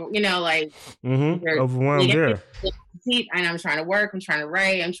break. I'm over, you know, like overwhelmed. Yeah. And I'm trying to work. I'm trying to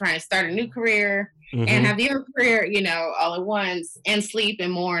write. I'm trying to start a new career and have the other career, you know, all at once and sleep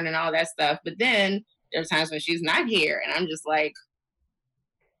and mourn and all that stuff. But then there are times when she's not here and I'm just like,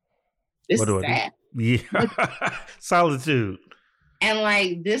 this is sad. Yeah. Solitude. And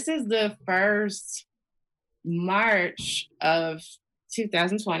like, this is the first March of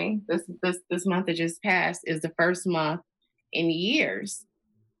 2020. This month that just passed is the first month in years,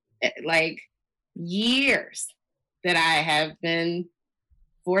 like years, that I have been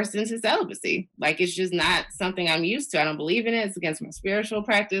forced into celibacy. Like, it's just not something I'm used to. I don't believe in it. It's against my spiritual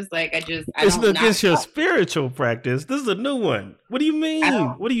practice. Like, it's against your spiritual practice. This is a new one. What do you mean?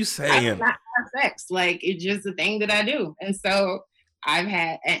 What are you saying? It's not sex. Like, it's just a thing that I do. And so I've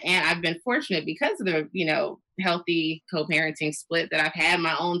had, and I've been fortunate because of the, you know, healthy co-parenting split, that I've had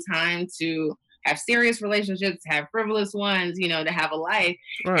my own time to have serious relationships, to have frivolous ones, you know, to have a life.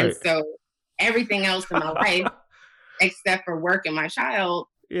 Right. And so everything else in my life, except for work and my child,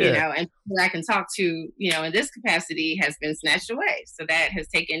 you know, and who I can talk to, you know, in this capacity, has been snatched away. So that has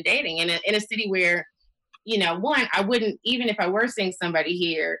taken dating in a city where, you know, one, I wouldn't, even if I were seeing somebody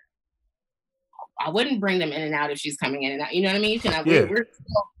here, I wouldn't bring them in and out if she's coming in and out. You know what I mean?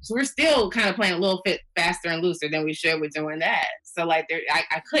 We're still kind of playing a little bit faster and looser than we should with doing that. So like,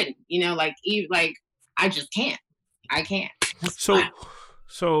 I couldn't, you know, like, I just can't. I can't.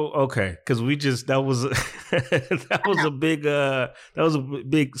 So okay, because that was a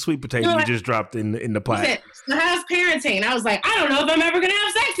big sweet potato you just dropped in the pot. So how's parenting? I was like, I don't know if I'm ever gonna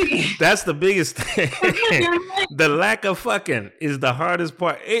have sex again. That's the biggest thing. The lack of fucking is the hardest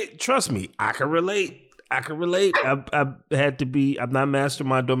part. Trust me, I can relate. I've not mastered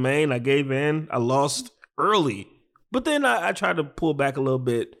my domain. I gave in. I lost early, but then I tried to pull back a little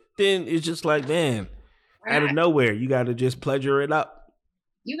bit. Then it's just like, man, out of nowhere, you got to just pleasure it up.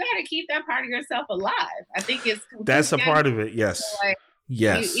 You got to keep that part of yourself alive. I think that's a part of it. Yes. So like,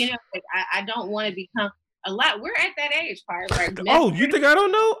 yes. You know, like, I don't want to become a lot. We're at that age part. Like, oh, you think I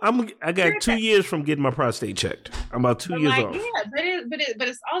don't know? I got 2 years from getting my prostate checked. I'm about 2 years old. Yeah, but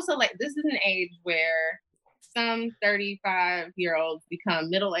it's also like, this is an age where some 35-year-olds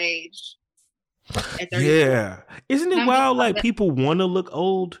become middle-aged at 30. Yeah. Isn't it wild? Like, people want to look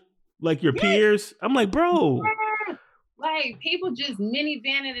old, like your peers. I'm like, bro. Yeah. Like, people just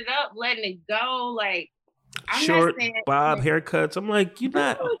minivanning it up, letting it go. Like, I'm short not saying, bob haircuts. I'm like, you're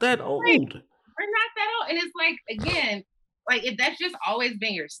not that old. We're not that old. And it's like, again, like, if that's just always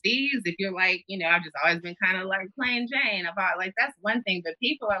been your steez, if you're like, you know, I've just always been kind of like plain Jane about, like, that's one thing. But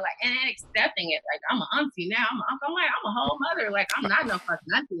people are like, and accepting it. Like, I'm an auntie now. I'm an uncle. I'm like, I'm a whole mother. Like, I'm not no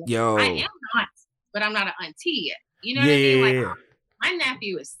fucking auntie. Yo. I am an aunt, but I'm not an auntie yet. You know what I mean? Like, my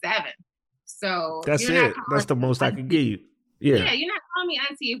nephew is 7. So that's it. That's the most auntie. I can give you. Yeah, you're not calling me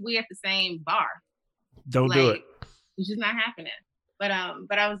auntie if we at the same bar. Don't do it. It's just not happening. But I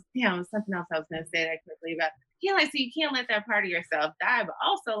was, something else I was gonna say that quickly about. Yeah, like, so you can't let that part of yourself die. But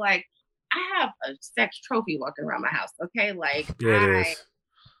also, like, I have a sex trophy walking around my house. Okay, like, it is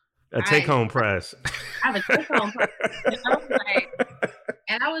a take-home prize. I have a take-home prize.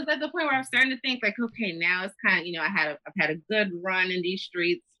 And I was at the point where I'm starting to think, like, okay, now it's kind of, you know, I've had a good run in these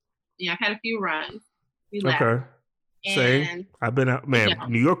streets. You know, I've had a few runs. Okay. Same. I've been out, man. You know,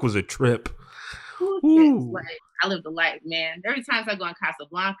 New York was a trip. Like, I lived a life, man. Every time I go in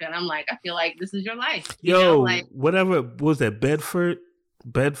Casablanca, and I'm like, I feel like this is your life. You know, like, whatever was that Bedford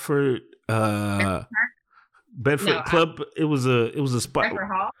Club. It was a spot.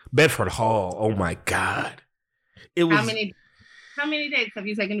 Bedford Hall. Oh my God. It was. How many dates have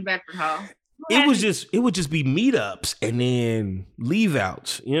you taken to Bedford Hall? It would just be meetups and then leave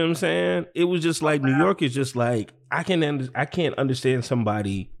outs. You know what I'm saying? It was just like, New York is just like, I can't understand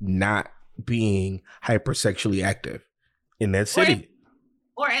somebody not being hypersexually active in that city.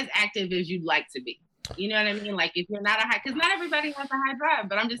 Or as active as you'd like to be. You know what I mean? Like if you're not because not everybody has a high drive,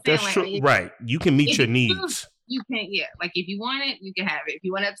 but I'm just saying that's true. Right. You can meet your needs. You can, like if you want it, you can have it. If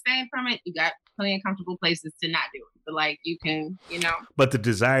you want to abstain from it, you got plenty of comfortable places to not do it. But like you can, But the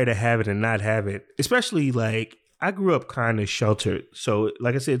desire to have it and not have it, especially like I grew up kind of sheltered. So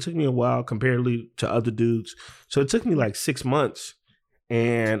like I said, it took me a while comparatively to other dudes. So it took me like 6 months.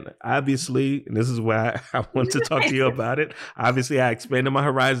 And obviously, and this is why I want to talk to you about it. Obviously, I expanded my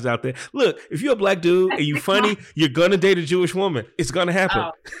horizons out there. Look, if you're a black dude and you funny, you're going to date a Jewish woman. It's going to happen.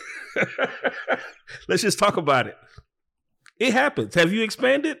 Oh. Let's just talk about it. It happens. Have you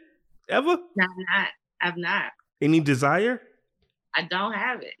expanded ever? No, I've not. Any desire? I don't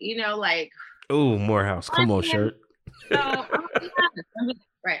have it. Like. Oh, Morehouse. Come on, shirt. So, I'll be honest.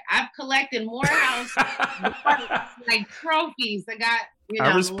 Right. I've collected Morehouse like trophies. I got,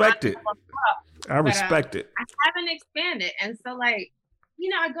 I respect it. I respect it. I haven't expanded. And so like,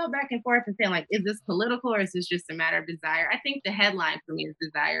 I go back and forth and saying like, is this political or is this just a matter of desire? I think the headline for me is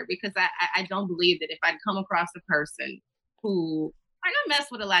desire because I don't believe that if I'd come across a person who, I mess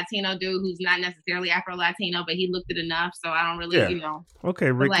with a Latino dude who's not necessarily Afro-Latino, but he looked it enough. So I don't really, Okay,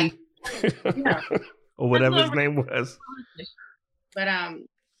 Ricky. Or whatever his name was. But that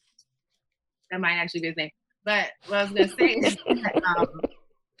might actually be his name. But what I was gonna say is that,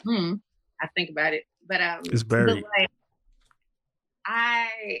 I think about it. But it's buried. Like,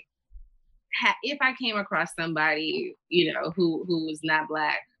 if I came across somebody, who was not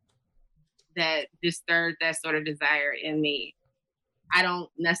black, that disturbed that sort of desire in me, I don't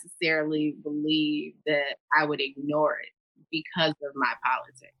necessarily believe that I would ignore it because of my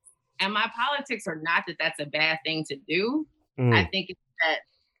politics. And my politics are not that that's a bad thing to do. I think it's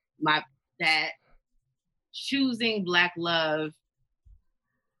that choosing black love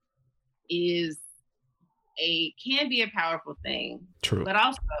can be a powerful thing. True. But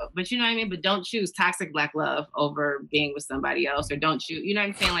you know what I mean? But don't choose toxic black love over being with somebody else, or don't choose, you know what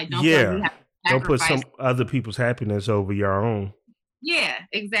I'm saying? Like don't put some other people's happiness over your own. Yeah,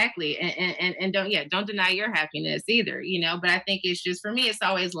 exactly. And don't deny your happiness either, but I think it's just, for me, it's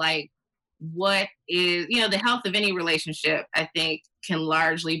always like, what is, the health of any relationship, I think, can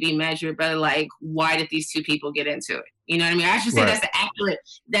largely be measured by like, why did these two people get into it? You know what I mean? I should say that's accurate,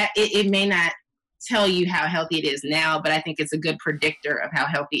 that it may not tell you how healthy it is now, but I think it's a good predictor of how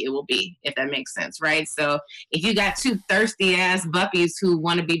healthy it will be, if that makes sense, right? So if you got two thirsty ass buppies who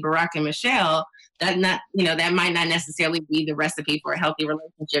want to be Barack and Michelle, that might not necessarily be the recipe for a healthy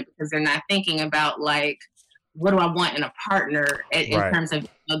relationship, because they're not thinking about like, what do I want in a partner in terms of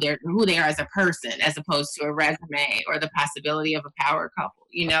who they are as a person, as opposed to a resume or the possibility of a power couple,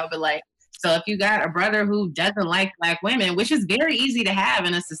 but like, so if you got a brother who doesn't like black women, which is very easy to have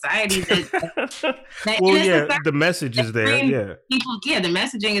in a society the message is there. People, the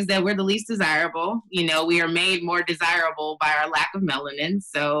messaging is that we're the least desirable. We are made more desirable by our lack of melanin.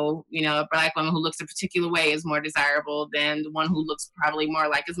 So, a black woman who looks a particular way is more desirable than the one who looks probably more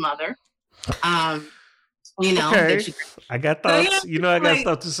like his mother. Okay. I got thoughts. I got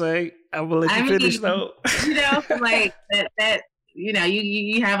stuff to say. I'm gonna let you finish though. Like that. You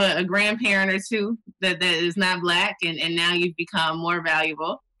have a grandparent or two that is not black, and now you've become more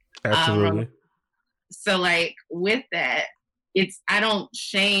valuable. Absolutely. So like with that, I don't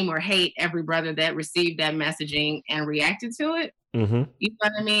shame or hate every brother that received that messaging and reacted to it. Mm-hmm. You know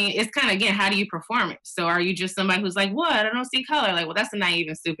what I mean? It's kind of, again, how do you perform it? So are you just somebody who's like, what? I don't see color. Like, well, that's a naive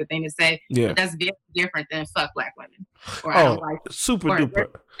and stupid thing to say. Yeah. But that's very different than fuck black women. Or I don't like super duper.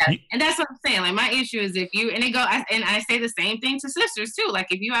 And that's what I'm saying. Like, my issue is if you, and I say the same thing to sisters too.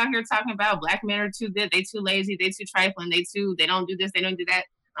 Like, if you out here talking about black men are they too lazy, they too trifling, they don't do this, they don't do that.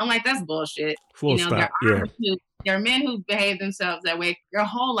 I'm like, that's bullshit. Full stop. There are men who behave themselves that way. There are a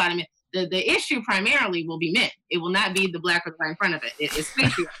whole lot of men. The issue primarily will be men. It will not be the black or the white in front of it. It's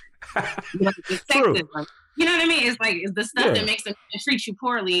patriarchy. It's sexism. You know what I mean? It's like the stuff that makes them treat you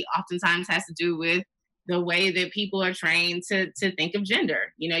poorly oftentimes has to do with the way that people are trained to think of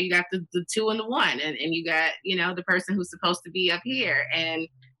gender. You got the two and the one, and you got, the person who's supposed to be up here. And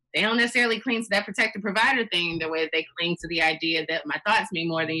they don't necessarily cling to that protector provider thing the way that they cling to the idea that my thoughts mean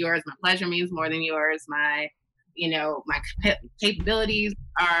more than yours, my pleasure means more than yours, my capabilities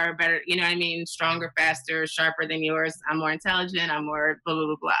are better, stronger, faster, sharper than yours. I'm more intelligent. I'm more blah, blah,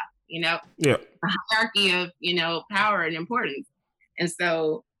 blah, blah, Yeah. A hierarchy of, power and importance. And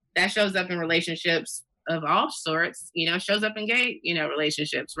so that shows up in relationships of all sorts, shows up in gay,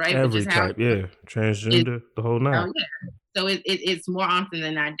 relationships, right? Every type, transgender, the whole nine. So it's more often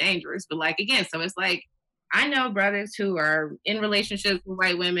than not dangerous. But like, again, so it's like, I know brothers who are in relationships with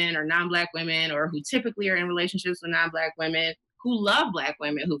white women or non-Black women, or who typically are in relationships with non-Black women, who love Black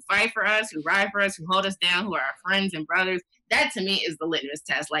women, who fight for us, who ride for us, who hold us down, who are our friends and brothers. That to me is the litmus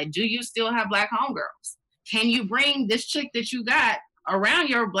test. Like, do you still have Black homegirls? Can you bring this chick that you got around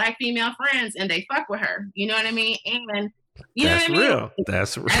your Black female friends and they fuck with her? You know what I mean? And you know what I mean? Real.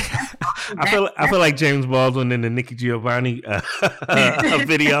 That's real. I feel like James Baldwin in the Nikki Giovanni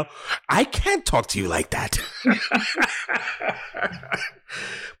video. I can't talk to you like that.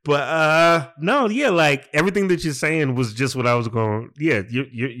 But no, yeah, like everything that you're saying was just what I was going. Yeah,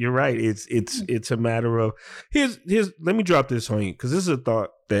 you're right. It's a matter of here's. Let me drop this on you, because this is a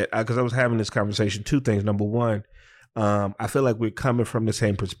thought that because I was having this conversation. Two things. Number one, I feel like we're coming from the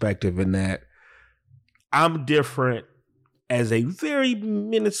same perspective in that I'm different as a very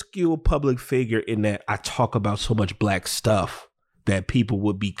minuscule public figure in that I talk about so much Black stuff that people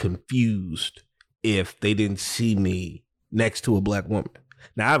would be confused if they didn't see me next to a Black woman.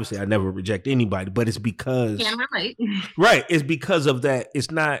 Now, obviously, I never reject anybody, but it's because right. It's because of that. It's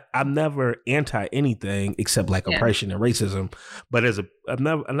not. I'm never anti anything except like oppression and racism. But I'm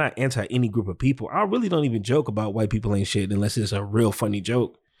not anti any group of people. I really don't even joke about white people ain't shit unless it's a real funny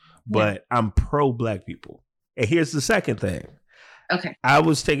joke. But I'm pro Black people. And here's the second thing. Okay. I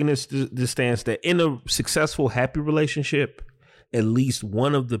was taking this stance that in a successful, happy relationship, at least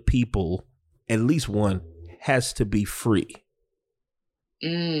one of the people, at least one, has to be free.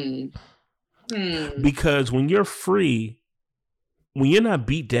 Because when you're free, when you're not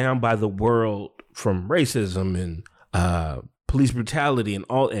beat down by the world from racism and police brutality and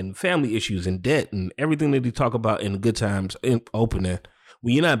all and family issues and debt and everything that they talk about in the Good Times in opening,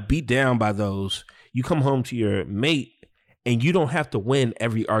 when you're not beat down by those, you come home to your mate and you don't have to win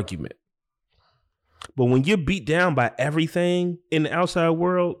every argument. But when you're beat down by everything in the outside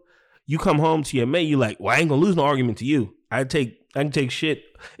world, you come home to your mate, you're like, well, I ain't gonna lose no argument to you. I can take shit.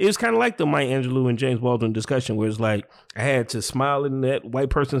 It was kind of like the Maya Angelou and James Baldwin discussion where it's like I had to smile in that white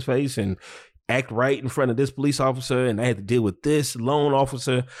person's face and act right in front of this police officer, and I had to deal with this lone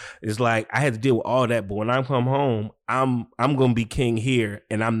officer. It's like I had to deal with all that. But when I come home, I'm gonna be king here,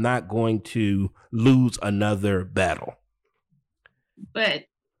 and I'm not going to lose another battle. But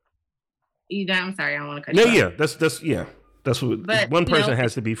I'm sorry, I don't want to cut you off. That's what. But, one person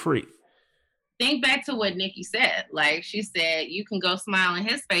has to be free. Think back to what Nikki said. Like she said, you can go smile in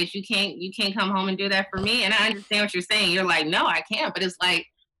his face. You can't come home and do that for me. And I understand what you're saying. You're like, no, I can't. But it's like,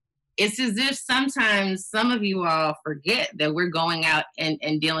 it's as if sometimes some of you all forget that we're going out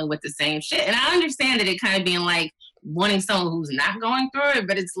and dealing with the same shit. And I understand that it kind of being like wanting someone who's not going through it,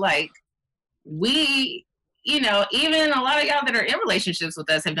 but it's like we, even a lot of y'all that are in relationships with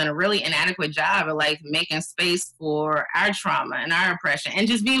us have done a really inadequate job of like making space for our trauma and our oppression and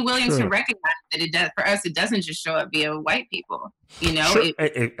just being willing to recognize that it does for us. It doesn't just show up via white people,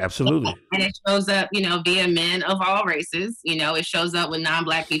 Absolutely. And it shows up, via men of all races, it shows up with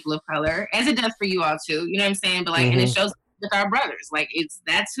non-Black people of color, as it does for you all too, you know what I'm saying? But like, and it shows up with our brothers. Like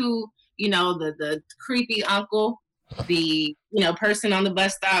that's who, the creepy uncle, the person on the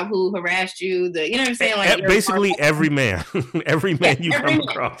bus stop who harassed you, you know what I'm saying? Like basically every man you come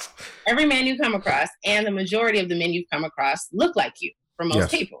across. Every man you come across, and the majority of the men you've come across look like you for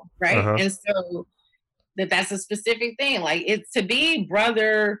most people, right? And so that's a specific thing. Like it's to be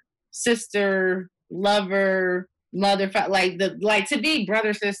brother, sister, lover, mother, to be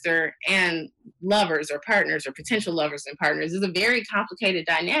brother, sister, and lovers or partners or potential lovers and partners is a very complicated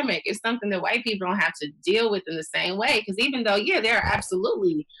dynamic. It's something that white people don't have to deal with in the same way. Because even though, there are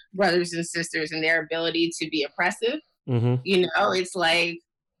absolutely brothers and sisters in their ability to be oppressive, it's like,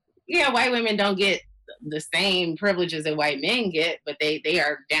 white women don't get the same privileges that white men get, but they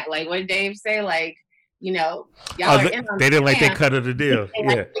are, like what Dave say, like, y'all are in on they didn't like their cut of the deal.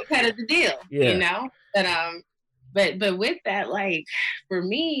 They cut of the deal, But with that, like, for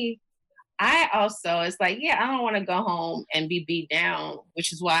me, I also, it's like, I don't want to go home and be beat down,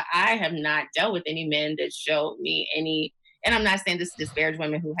 which is why I have not dealt with any men that showed me any, and I'm not saying this to disparage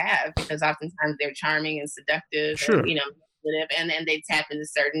women who have, because oftentimes they're charming and seductive, and, and they tap into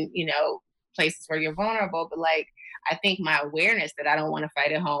certain, places where you're vulnerable. But like, I think my awareness that I don't want to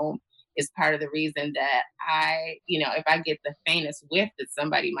fight at home is part of the reason that I, if I get the faintest whiff that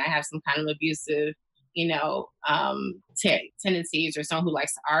somebody might have some kind of abusive tendencies, or someone who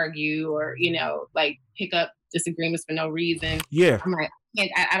likes to argue, or like pick up disagreements for no reason. I'm like,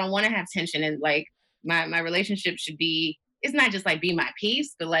 I don't want to have tension, and like my relationship should be, it's not just like be my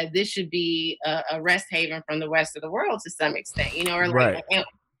peace, but like this should be a rest haven from the rest of the world to some extent, or like and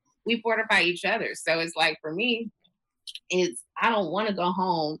we fortify each other. So it's like, for me, I don't want to go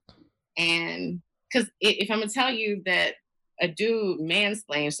home and because if I'm gonna tell you that a dude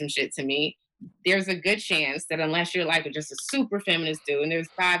mansplains some shit to me, there's a good chance that unless you're like just a super feminist dude, and there's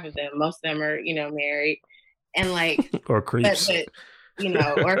 5 of them, most of them are, married, and like or creeps, but,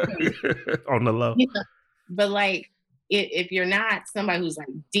 or creeps. On the low. But like, if you're not somebody who's like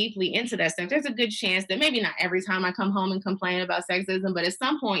deeply into that stuff, there's a good chance that maybe not every time I come home and complain about sexism, but at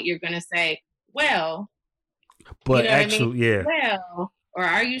some point you're gonna say, well, but actually, yeah, well, or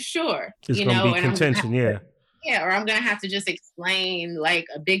are you sure? It's gonna be contention, yeah. Yeah, or I'm going to have to just explain like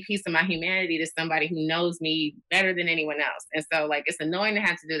a big piece of my humanity to somebody who knows me better than anyone else. And so like, it's annoying to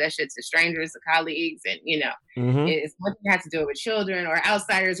have to do that shit to strangers, to colleagues, and it's one thing to have to do it with children or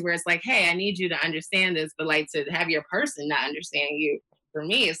outsiders where it's like, hey, I need you to understand this, but like to have your person not understand you, for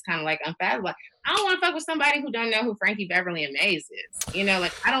me, it's kind of like unfathomable. I don't want to fuck with somebody who don't know who Frankie Beverly and Maze is.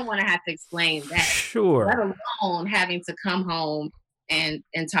 Like I don't want to have to explain that. Sure. Let alone having to come home and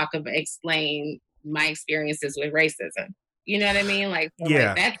explain my experiences with racism. You know what I mean? Like, so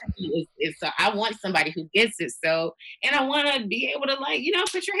yeah. Like that is so I want somebody who gets it. So, and I want to be able to like,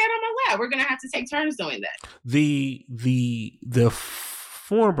 put your head on my lap. We're going to have to take turns doing that. The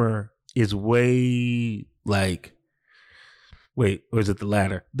former is way like, wait, or is it the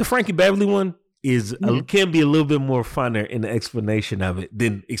latter? The Frankie Beverly one is can be a little bit more funner in the explanation of it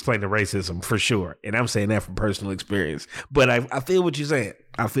than explain the racism for sure. And I'm saying that from personal experience. But I feel what you're saying.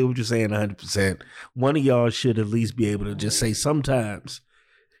 I feel what you're saying 100%. One of y'all should at least be able to just say sometimes,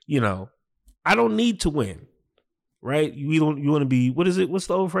 I don't need to win. Right? You want to be, what is it? What's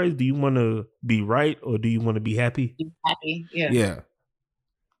the old phrase? Do you want to be right or do you want to be happy? Be happy, yeah. Yeah.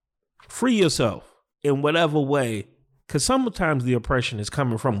 Free yourself in whatever way, because sometimes the oppression is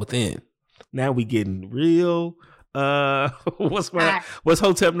coming from within. Now we getting real. What's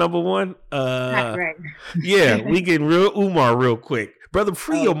Hotep number 1? Right. Yeah, we getting real Umar real quick, brother.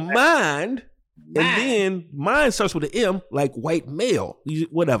 Free your mind, and then mine starts with an M, like white male.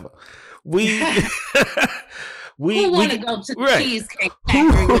 Whatever. We want to go to the Cheesecake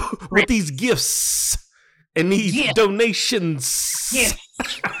Factory with these gifts and these donations. Yes.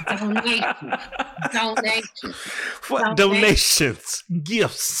 Donations,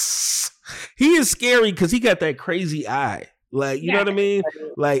 gifts. He is scary because he got that crazy eye. Like, you know what I mean?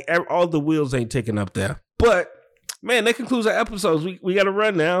 Like, all the wheels ain't ticking up there. But, man, that concludes our episodes. We got to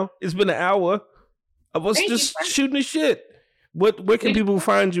run now. It's been an hour of us shooting the shit. Where can people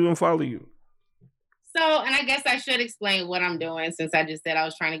find you and follow you? So, and I guess I should explain what I'm doing since I just said I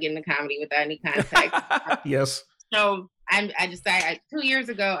was trying to get into comedy without any context. Yes. So I decided 2 years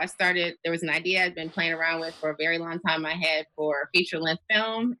ago, there was an idea I'd been playing around with for a very long time in my head for a feature-length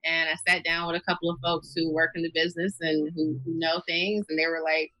film. And I sat down with a couple of folks who work in the business and who know things. And they were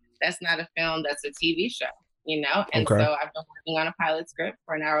like, that's not a film, that's a TV show, And so I've been working on a pilot script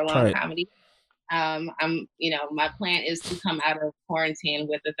for an hour-long comedy. My plan is to come out of quarantine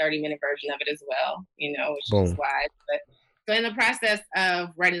with a 30-minute version of it as well, which is why. So in the process of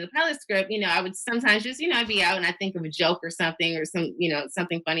writing the pilot script, I would sometimes just, I'd be out and I think of a joke or something or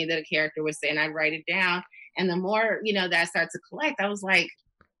something funny that a character would say and I'd write it down. And the more, that I started to collect, I was like,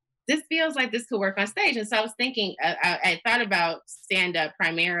 this feels like this could work on stage. And so I was thinking, I thought about stand-up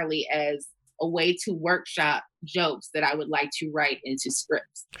primarily as a way to workshop jokes that I would like to write into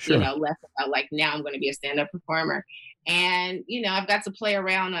scripts, less about like, now I'm going to be a stand-up performer. And, I've got to play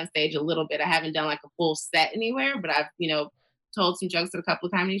around on stage a little bit. I haven't done like a full set anywhere, but I've, told some jokes at a couple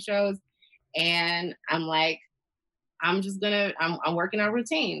of comedy shows. And I'm like, I'm working on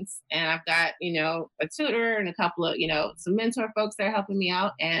routines. And I've got, a tutor and a couple of, some mentor folks that are helping me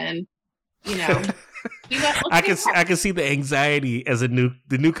out. And, I can see the anxiety as the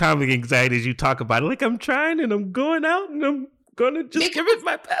new comic anxiety as you talk about it. Like, I'm trying and I'm going out and I'm going to just give it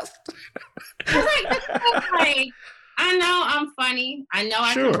my best. I know I'm funny. I know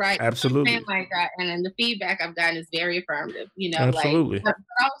I can write. Absolutely. Like that. And then the feedback I've gotten is very affirmative, Absolutely. But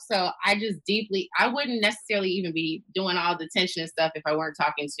also I wouldn't necessarily even be doing all the tension and stuff if I weren't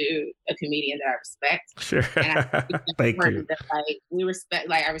talking to a comedian that I respect. Sure. And Thank you.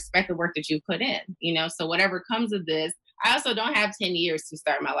 I respect the work that you put in, so whatever comes of this, I also don't have 10 years to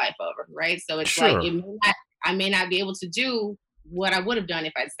start my life over. Right. So it's like, I may not be able to do what I would have done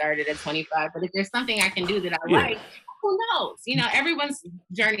if I'd started at 25, but if there's something I can do that I like, who knows? Everyone's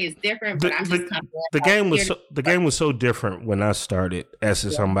journey is different, but I'm just the game was so different when I started as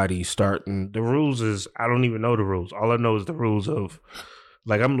somebody starting. The rules is, I don't even know the rules. All I know is the rules of,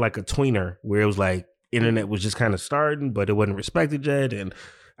 like, I'm like a tweener where it was like internet was just kind of starting, but it wasn't respected yet, and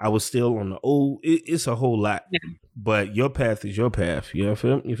I was still on the old. It's a whole lot, but your path is your path. You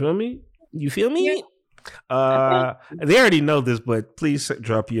feel me? You feel me? They already know this, but please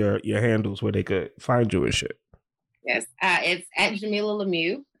drop your handles where they could find you and shit. Yes, it's at Jamila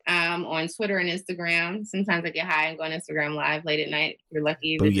Lemieux on Twitter and Instagram. Sometimes I get high and go on Instagram Live late at night. If you're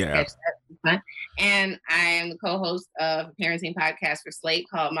lucky to catch that. And I am the co-host of a parenting podcast for Slate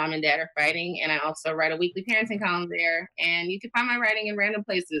called Mom and Dad Are Fighting. And I also write a weekly parenting column there. And you can find my writing in random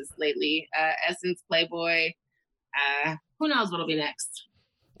places lately. Essence, Playboy. Who knows what'll be next?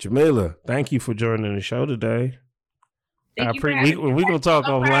 Jamila, thank you for joining the show today. We're going to talk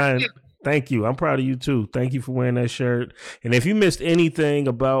offline. Thank you. I'm proud of you too. Thank you for wearing that shirt. And if you missed anything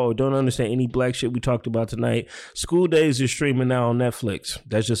about or don't understand any black shit we talked about tonight, School Days is streaming now on Netflix.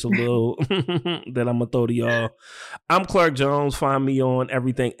 That's just a little that I'm going to throw to y'all. I'm Clark Jones. Find me on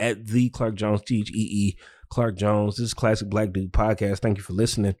everything at the Clark Jones, THEE Clark Jones. This is Classic Black Dude Podcast. Thank you for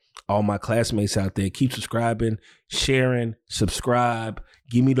listening. All my classmates out there, keep subscribing, sharing, subscribe.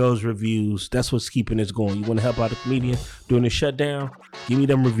 Give me those reviews. That's what's keeping us going. You want to help out a comedian during the shutdown? Give me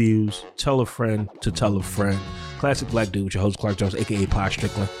them reviews. Tell a friend to tell a friend. Classic Black Dude with your host, Clark Jones, a.k.a. Pod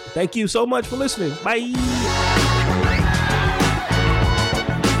Strickland. Thank you so much for listening. Bye.